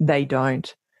 they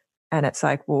don't. And it's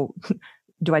like, well,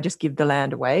 do I just give the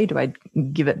land away? Do I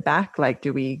give it back? Like,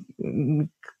 do we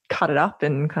cut it up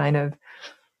and kind of,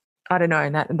 I don't know.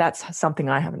 And that's something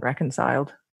I haven't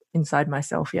reconciled inside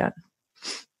myself yet.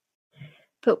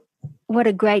 But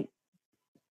what great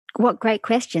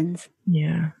questions.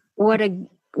 Yeah. What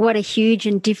a huge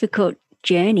and difficult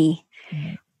journey.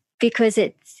 Yeah. Because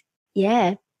it's,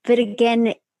 but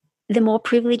again, the more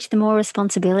privilege, the more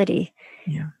responsibility.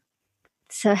 Yeah.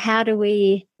 So how do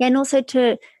we, and also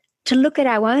to look at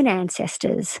our own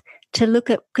ancestors, to look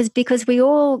at, because we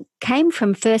all came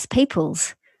from First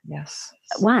Peoples. Yes.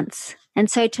 Once. And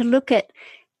so to look at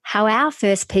how our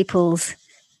First Peoples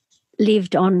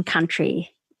lived on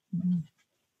country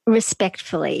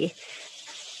respectfully,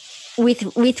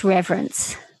 with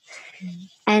reverence,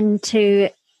 and to,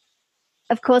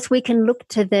 of course, we can look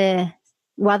to the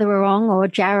Wathaurong or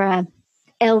Jarrah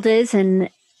elders and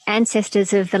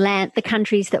ancestors of the land, the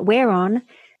countries that we're on.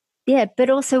 Yeah, but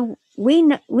also we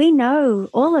know,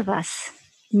 all of us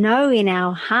know in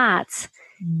our hearts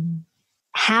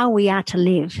how we are to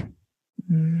live.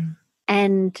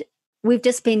 And we've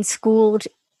just been schooled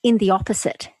in the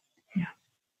opposite. Yeah.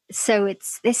 So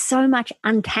there's so much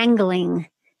untangling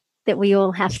that we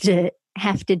all have to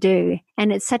do.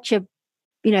 And it's such a,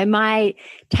 my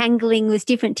tangling was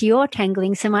different to your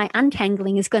tangling, so my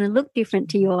untangling is going to look different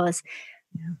to yours.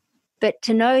 Yeah. But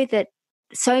to know that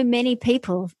so many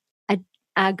people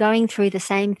are going through the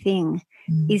same thing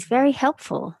is very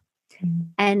helpful.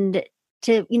 And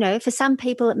to, for some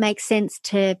people it makes sense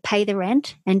to pay the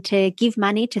rent and to give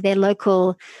money to their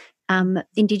local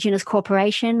Indigenous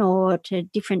corporation or to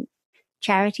different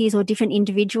charities or different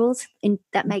individuals, and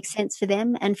that makes sense for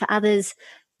them. And for others,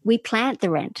 we plant the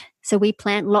rent. So we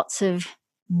plant lots of,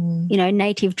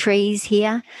 native trees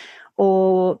here,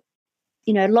 or,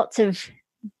 lots of,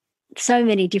 so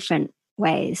many different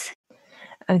ways.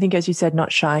 I think, as you said,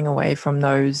 not shying away from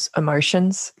those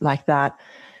emotions like that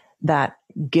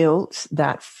guilt,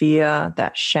 that fear,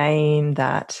 that shame,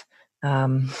 that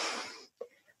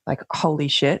like, holy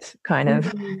shit kind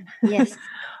of. Yes.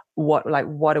 What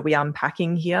are we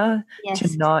unpacking here? Yes.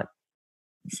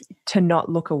 To not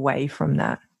look away from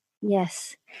that.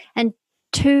 Yes. And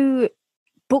 2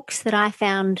 books that I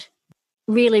found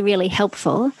really, really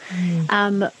helpful.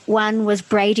 One was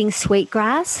Braiding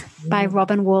Sweetgrass by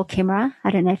Robin Wall Kimmerer. I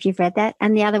don't know if you've read that.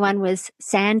 And the other one was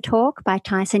Sand Talk by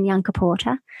Tyson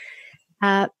Yunkaporta.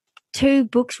 2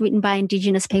 books written by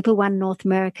Indigenous people, one North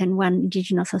American, one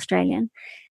Indigenous Australian,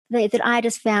 that I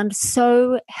just found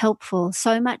so helpful,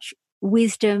 so much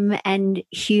wisdom and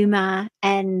humour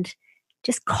and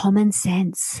just common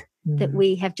sense that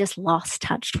we have just lost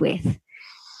touch with.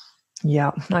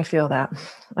 Yeah, I feel that.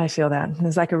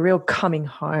 There's like a real coming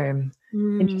home.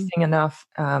 Interesting enough,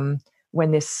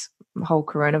 when this whole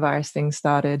coronavirus thing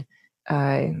started,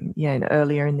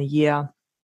 earlier in the year,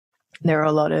 there are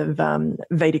a lot of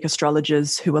Vedic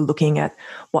astrologers who were looking at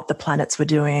what the planets were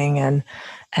doing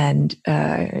and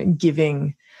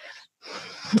giving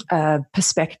a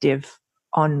perspective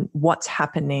on what's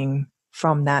happening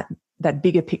from that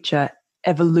bigger picture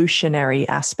evolutionary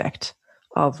aspect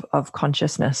of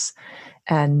consciousness.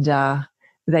 And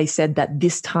they said that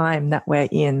this time that we're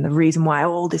in, the reason why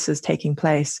all this is taking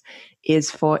place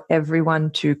is for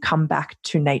everyone to come back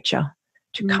to nature,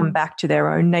 to come back to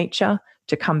their own nature,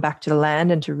 to come back to the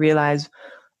land, and to realize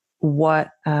what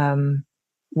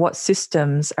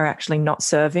systems are actually not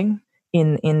serving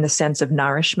in the sense of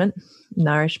nourishment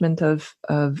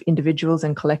of individuals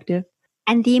and collective.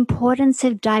 And the importance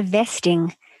of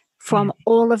divesting from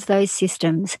all of those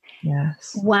systems,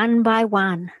 one by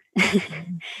one.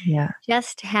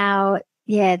 Just how,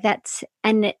 that's,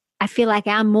 and I feel like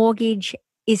our mortgage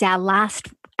is our last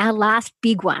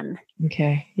big one.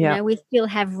 Okay. Yeah. We still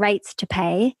have rates to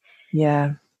pay.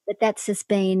 Yeah. But that's just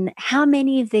been, how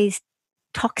many of these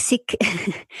toxic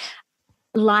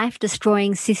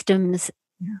life-destroying systems,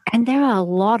 and there are a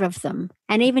lot of them,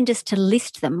 and even just to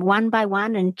list them one by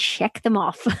one and check them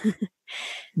off.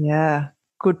 Yeah.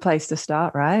 Good place to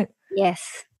start, right?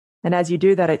 Yes. And as you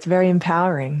do that, it's very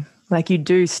empowering. Like, you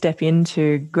do step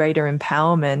into greater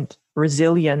empowerment,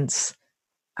 resilience,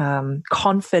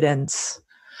 confidence,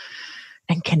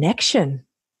 and connection.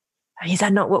 Is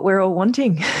that not what we're all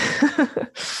wanting?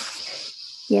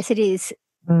 Yes, it is.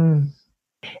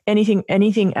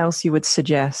 Anything else you would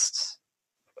suggest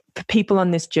for people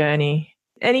on this journey?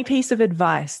 Any piece of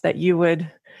advice that you'd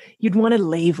want to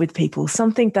leave with people?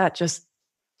 Something that just,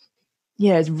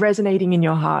 is resonating in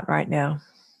your heart right now.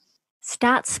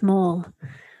 Start small.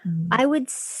 I would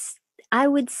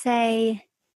say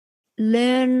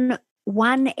learn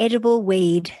one edible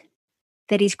weed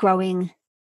that is growing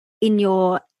in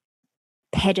your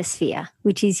pedosphere,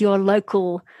 which is your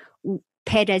local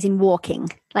ped as in walking,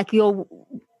 like your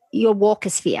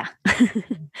walkosphere.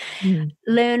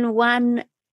 Learn one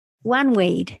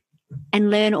weed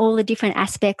and learn all the different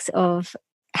aspects of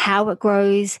how it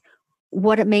grows,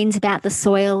 what it means about the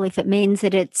soil, if it means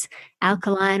that it's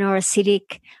alkaline or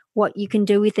acidic, what you can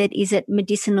do with it. Is it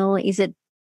medicinal? Is it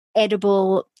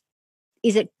edible?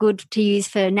 Is it good to use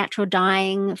for natural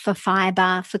dyeing, for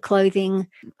fiber, for clothing?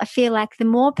 I feel like the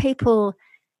more people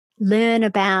learn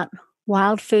about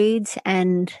wild foods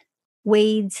and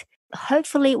weeds,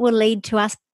 hopefully it will lead to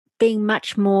us being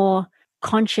much more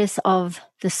conscious of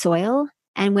the soil.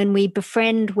 And when we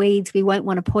befriend weeds, we won't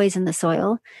want to poison the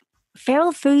soil.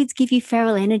 Feral foods give you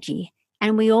feral energy,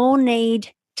 and we all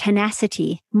need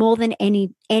tenacity more than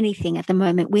anything at the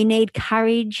moment. We need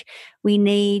courage. We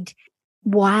need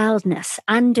wildness,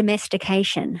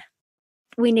 undomestication.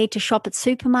 We need to shop at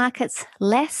supermarkets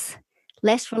less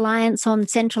reliance on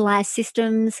centralized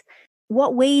systems.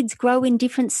 What weeds grow in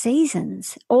different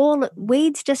seasons. All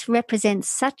weeds just represent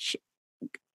such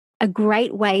a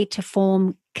great way to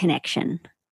form connection.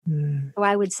 So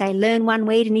I would say learn one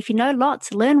weed, and if you know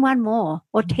lots, learn one more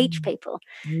or teach people.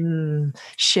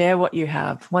 Share what you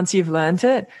have. Once you've learned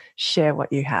it, share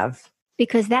what you have.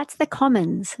 Because that's the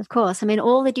commons, of course. I mean,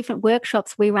 all the different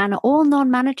workshops we run are all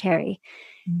non-monetary.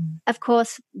 Of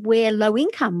course, we're low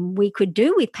income. We could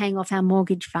do with paying off our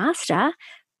mortgage faster,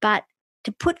 but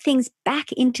to put things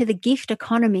back into the gift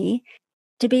economy,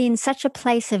 to be in such a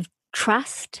place of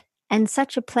trust and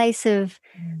such a place of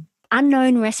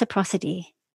unknown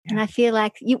reciprocity. And I feel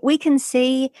like we can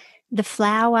see the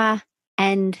flower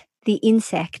and the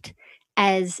insect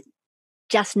as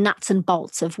just nuts and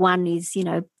bolts of one is,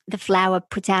 the flower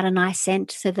puts out a nice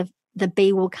scent, so the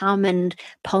bee will come and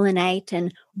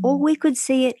pollinate, or we could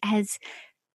see it as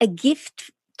a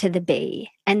gift to the bee,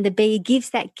 and the bee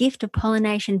gives that gift of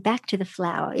pollination back to the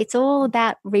flower. It's all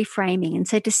about reframing. And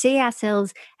so to see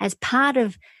ourselves as part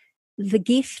of the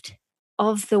gift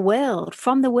of the world,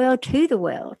 from the world to the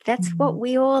world, that's what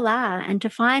we all are, and to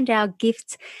find our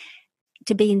gifts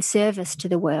to be in service to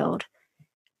the world.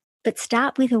 But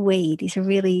start with a weed is a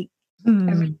really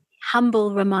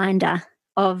humble reminder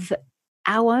of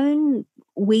our own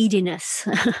weediness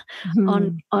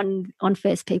on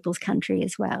First Peoples country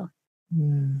as well.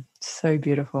 So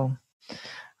beautiful.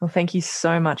 Well, thank you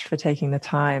so much for taking the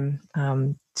time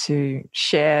to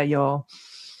share your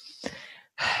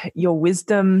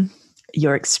wisdom,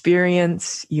 your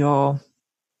experience, your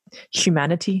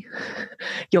humanity,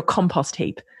 your compost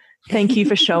heap. Thank you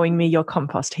for showing me your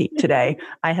compost heap today.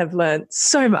 I have learned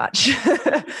so much.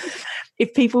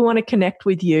 If people want to connect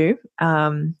with you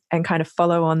and kind of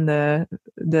follow on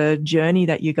the journey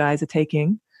that you guys are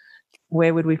taking,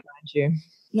 where would we find you?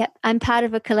 Yep, I'm part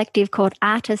of a collective called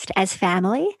Artist as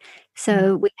Family.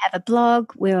 So we have a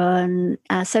blog, we're on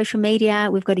social media,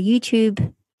 we've got a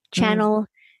YouTube channel.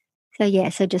 So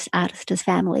just Artist as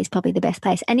Family is probably the best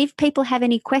place. And if people have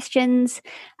any questions,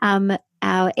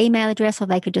 our email address, or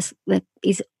they could just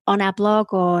is on our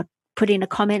blog or put in a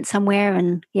comment somewhere.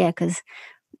 And because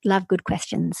love good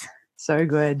questions. So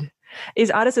good.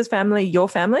 Is Artist as Family your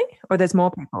family, or there's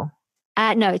more people?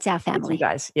 No, it's our family. It's you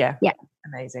guys, yeah.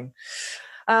 Amazing.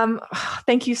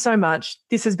 Thank you so much.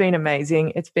 This has been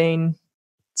amazing. It's been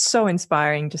so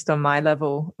inspiring just on my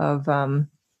level of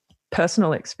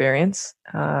personal experience.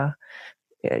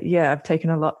 I've taken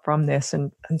a lot from this,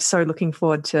 and I'm so looking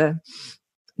forward to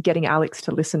getting Alex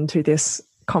to listen to this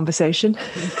conversation.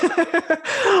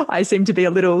 I seem to be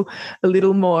a little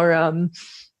more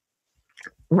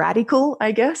radical,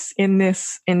 I guess, in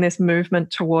this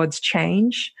movement towards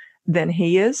change than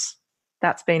he is.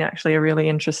 That's been actually a really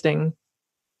interesting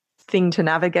thing to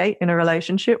navigate in a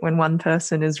relationship, when one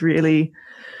person is really,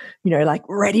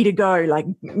 ready to go,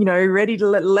 ready to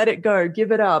let it go,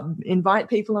 give it up, invite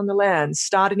people on the land,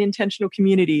 start an intentional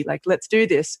community, let's do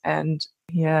this. And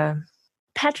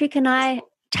Patrick and I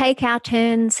take our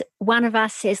turns. One of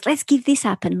us says, let's give this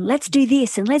up and let's do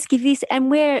this and let's give this.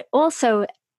 And we're also,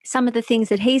 some of the things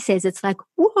that he says, it's like,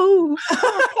 whoa,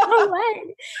 no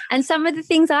way. And some of the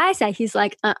things I say, he's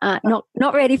like,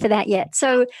 not ready for that yet.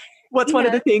 So what's one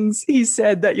of the things he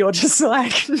said that you're just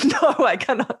like, no, I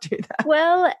cannot do that?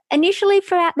 Well, initially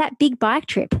for that big bike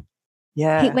trip,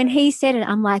 Yeah. When he said it,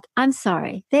 I'm like, I'm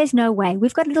sorry. There's no way.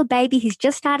 We've got a little baby who's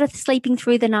just started sleeping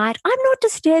through the night. I'm not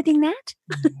disturbing that.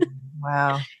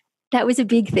 Wow. That was a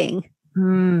big thing.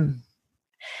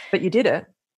 But you did it.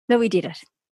 No, we did it.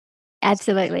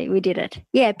 Absolutely, we did it.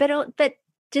 Yeah, but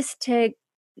just to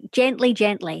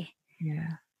gently. Yeah.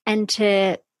 And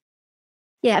to,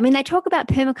 yeah, I mean, they talk about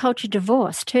permaculture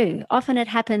divorce too. Often it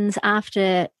happens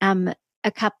after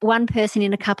one person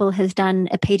in a couple has done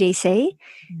a PDC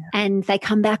and they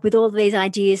come back with all of these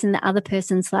ideas and the other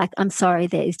person's like, I'm sorry,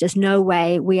 there's just no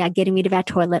way we are getting rid of our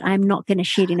toilet. I'm not going to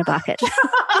shit in a bucket.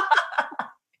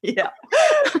 Yeah.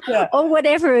 Or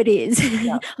whatever it is.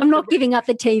 Yeah. I'm not giving up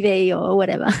the TV or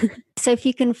whatever. So if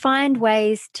you can find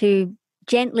ways to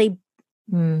gently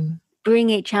bring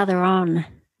each other on,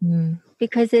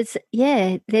 because there's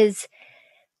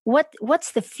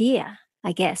what's the fear,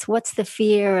 I guess? What's the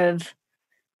fear of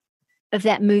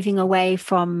that moving away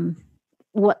from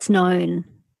what's known?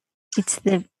 It's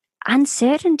the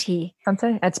uncertainty.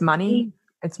 It's money.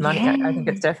 It's money. Yeah. I think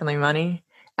it's definitely money.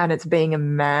 And it's being a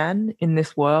man in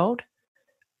this world,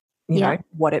 you know,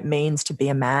 what it means to be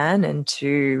a man and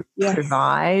to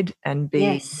provide and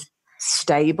be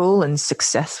stable and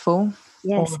successful.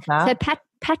 Yes. All of that. So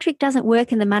Patrick doesn't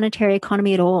work in the monetary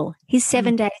economy at all. He's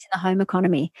 7 days in the home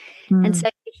economy. And so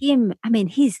for him, I mean,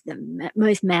 he's the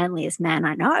most manliest man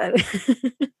I know.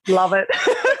 Love it.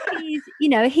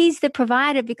 He's the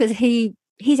provider because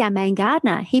he's our main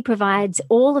gardener. He provides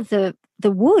all of the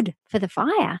wood for the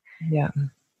fire. Yeah.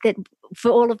 That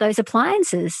for all of those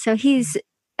appliances. So he's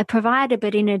a provider,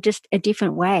 but in just a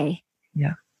different way.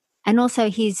 Yeah. And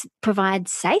also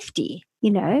provides safety,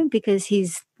 because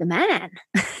he's the man.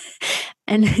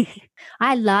 And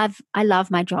I love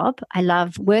my job. I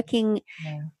love working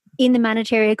in the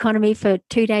monetary economy for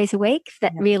 2 days a week.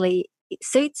 That really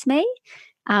suits me.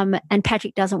 And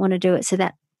Patrick doesn't want to do it. So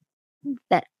that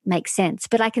makes sense.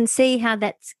 But I can see how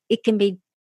it can be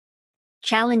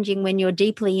challenging when you're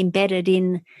deeply embedded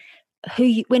in who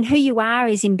you are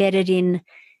is embedded in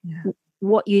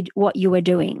what you are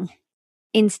doing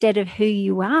instead of who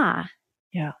you are.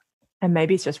 Yeah. And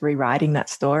maybe it's just rewriting that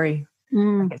story.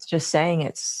 Like it's just saying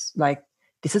it's like,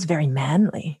 this is very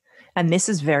manly and this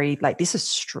is very this is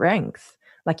strength.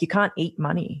 Like you can't eat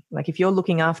money. Like if you're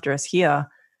looking after us here,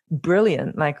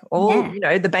 brilliant. Like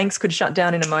the banks could shut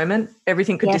down in a moment.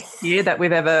 Everything could disappear that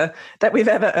we've ever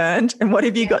earned. And what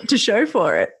have you got to show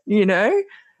for it?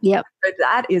 Yep. So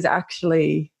that is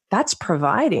actually, that's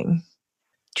providing.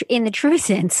 In the true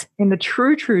sense. In the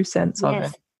true sense of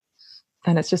it.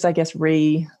 And it's just, I guess,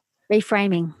 reframing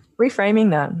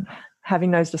that,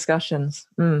 having those discussions.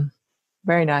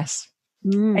 Very nice.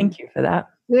 Thank you for that.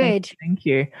 Good. Thank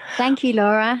you. Thank you,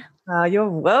 Laura. You're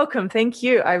welcome. Thank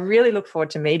you. I really look forward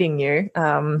to meeting you.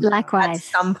 Likewise. At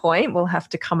some point, we'll have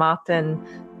to come up and,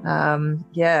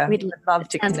 we'd love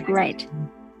to connect. Sounds great.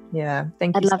 Yeah.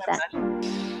 Thank you. I'd love that.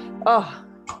 Oh,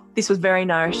 this was very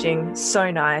nourishing.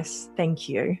 So nice. Thank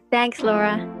you. Thanks,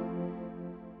 Laura.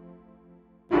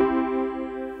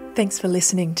 Thanks for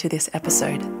listening to this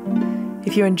episode.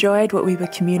 If you enjoyed what we were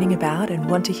communing about and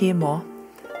want to hear more,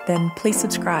 then please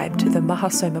subscribe to the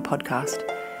Mahasoma podcast.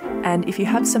 And if you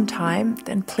have some time,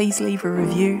 then please leave a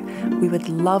review. We would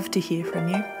love to hear from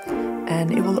you.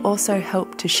 And it will also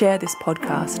help to share this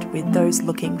podcast with those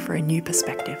looking for a new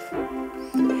perspective.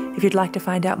 If you'd like to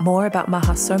find out more about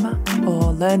Mahasoma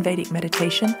or learn Vedic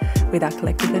meditation with our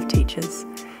collective of teachers,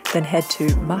 then head to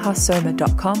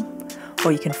mahasoma.com,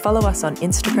 or you can follow us on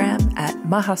Instagram at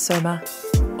Mahasoma,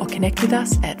 or connect with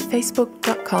us at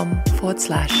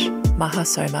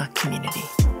facebook.com/Mahasoma community.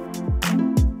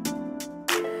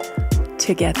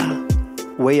 Together,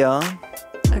 we are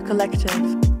a collective,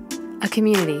 a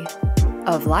community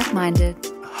of like-minded,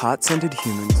 heart-centered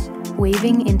humans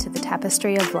weaving into the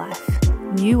tapestry of life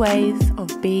new ways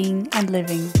of being and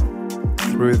living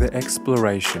through the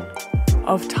exploration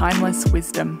of timeless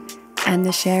wisdom and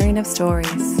the sharing of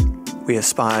stories. We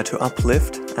aspire to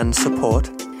uplift and support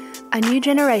a new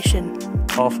generation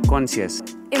of conscious,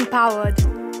 empowered,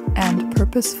 and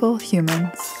purposeful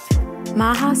humans.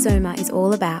 Mahasoma is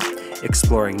all about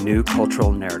exploring new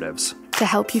cultural narratives to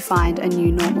help you find a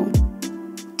new normal.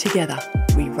 Together,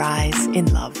 we rise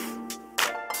in love.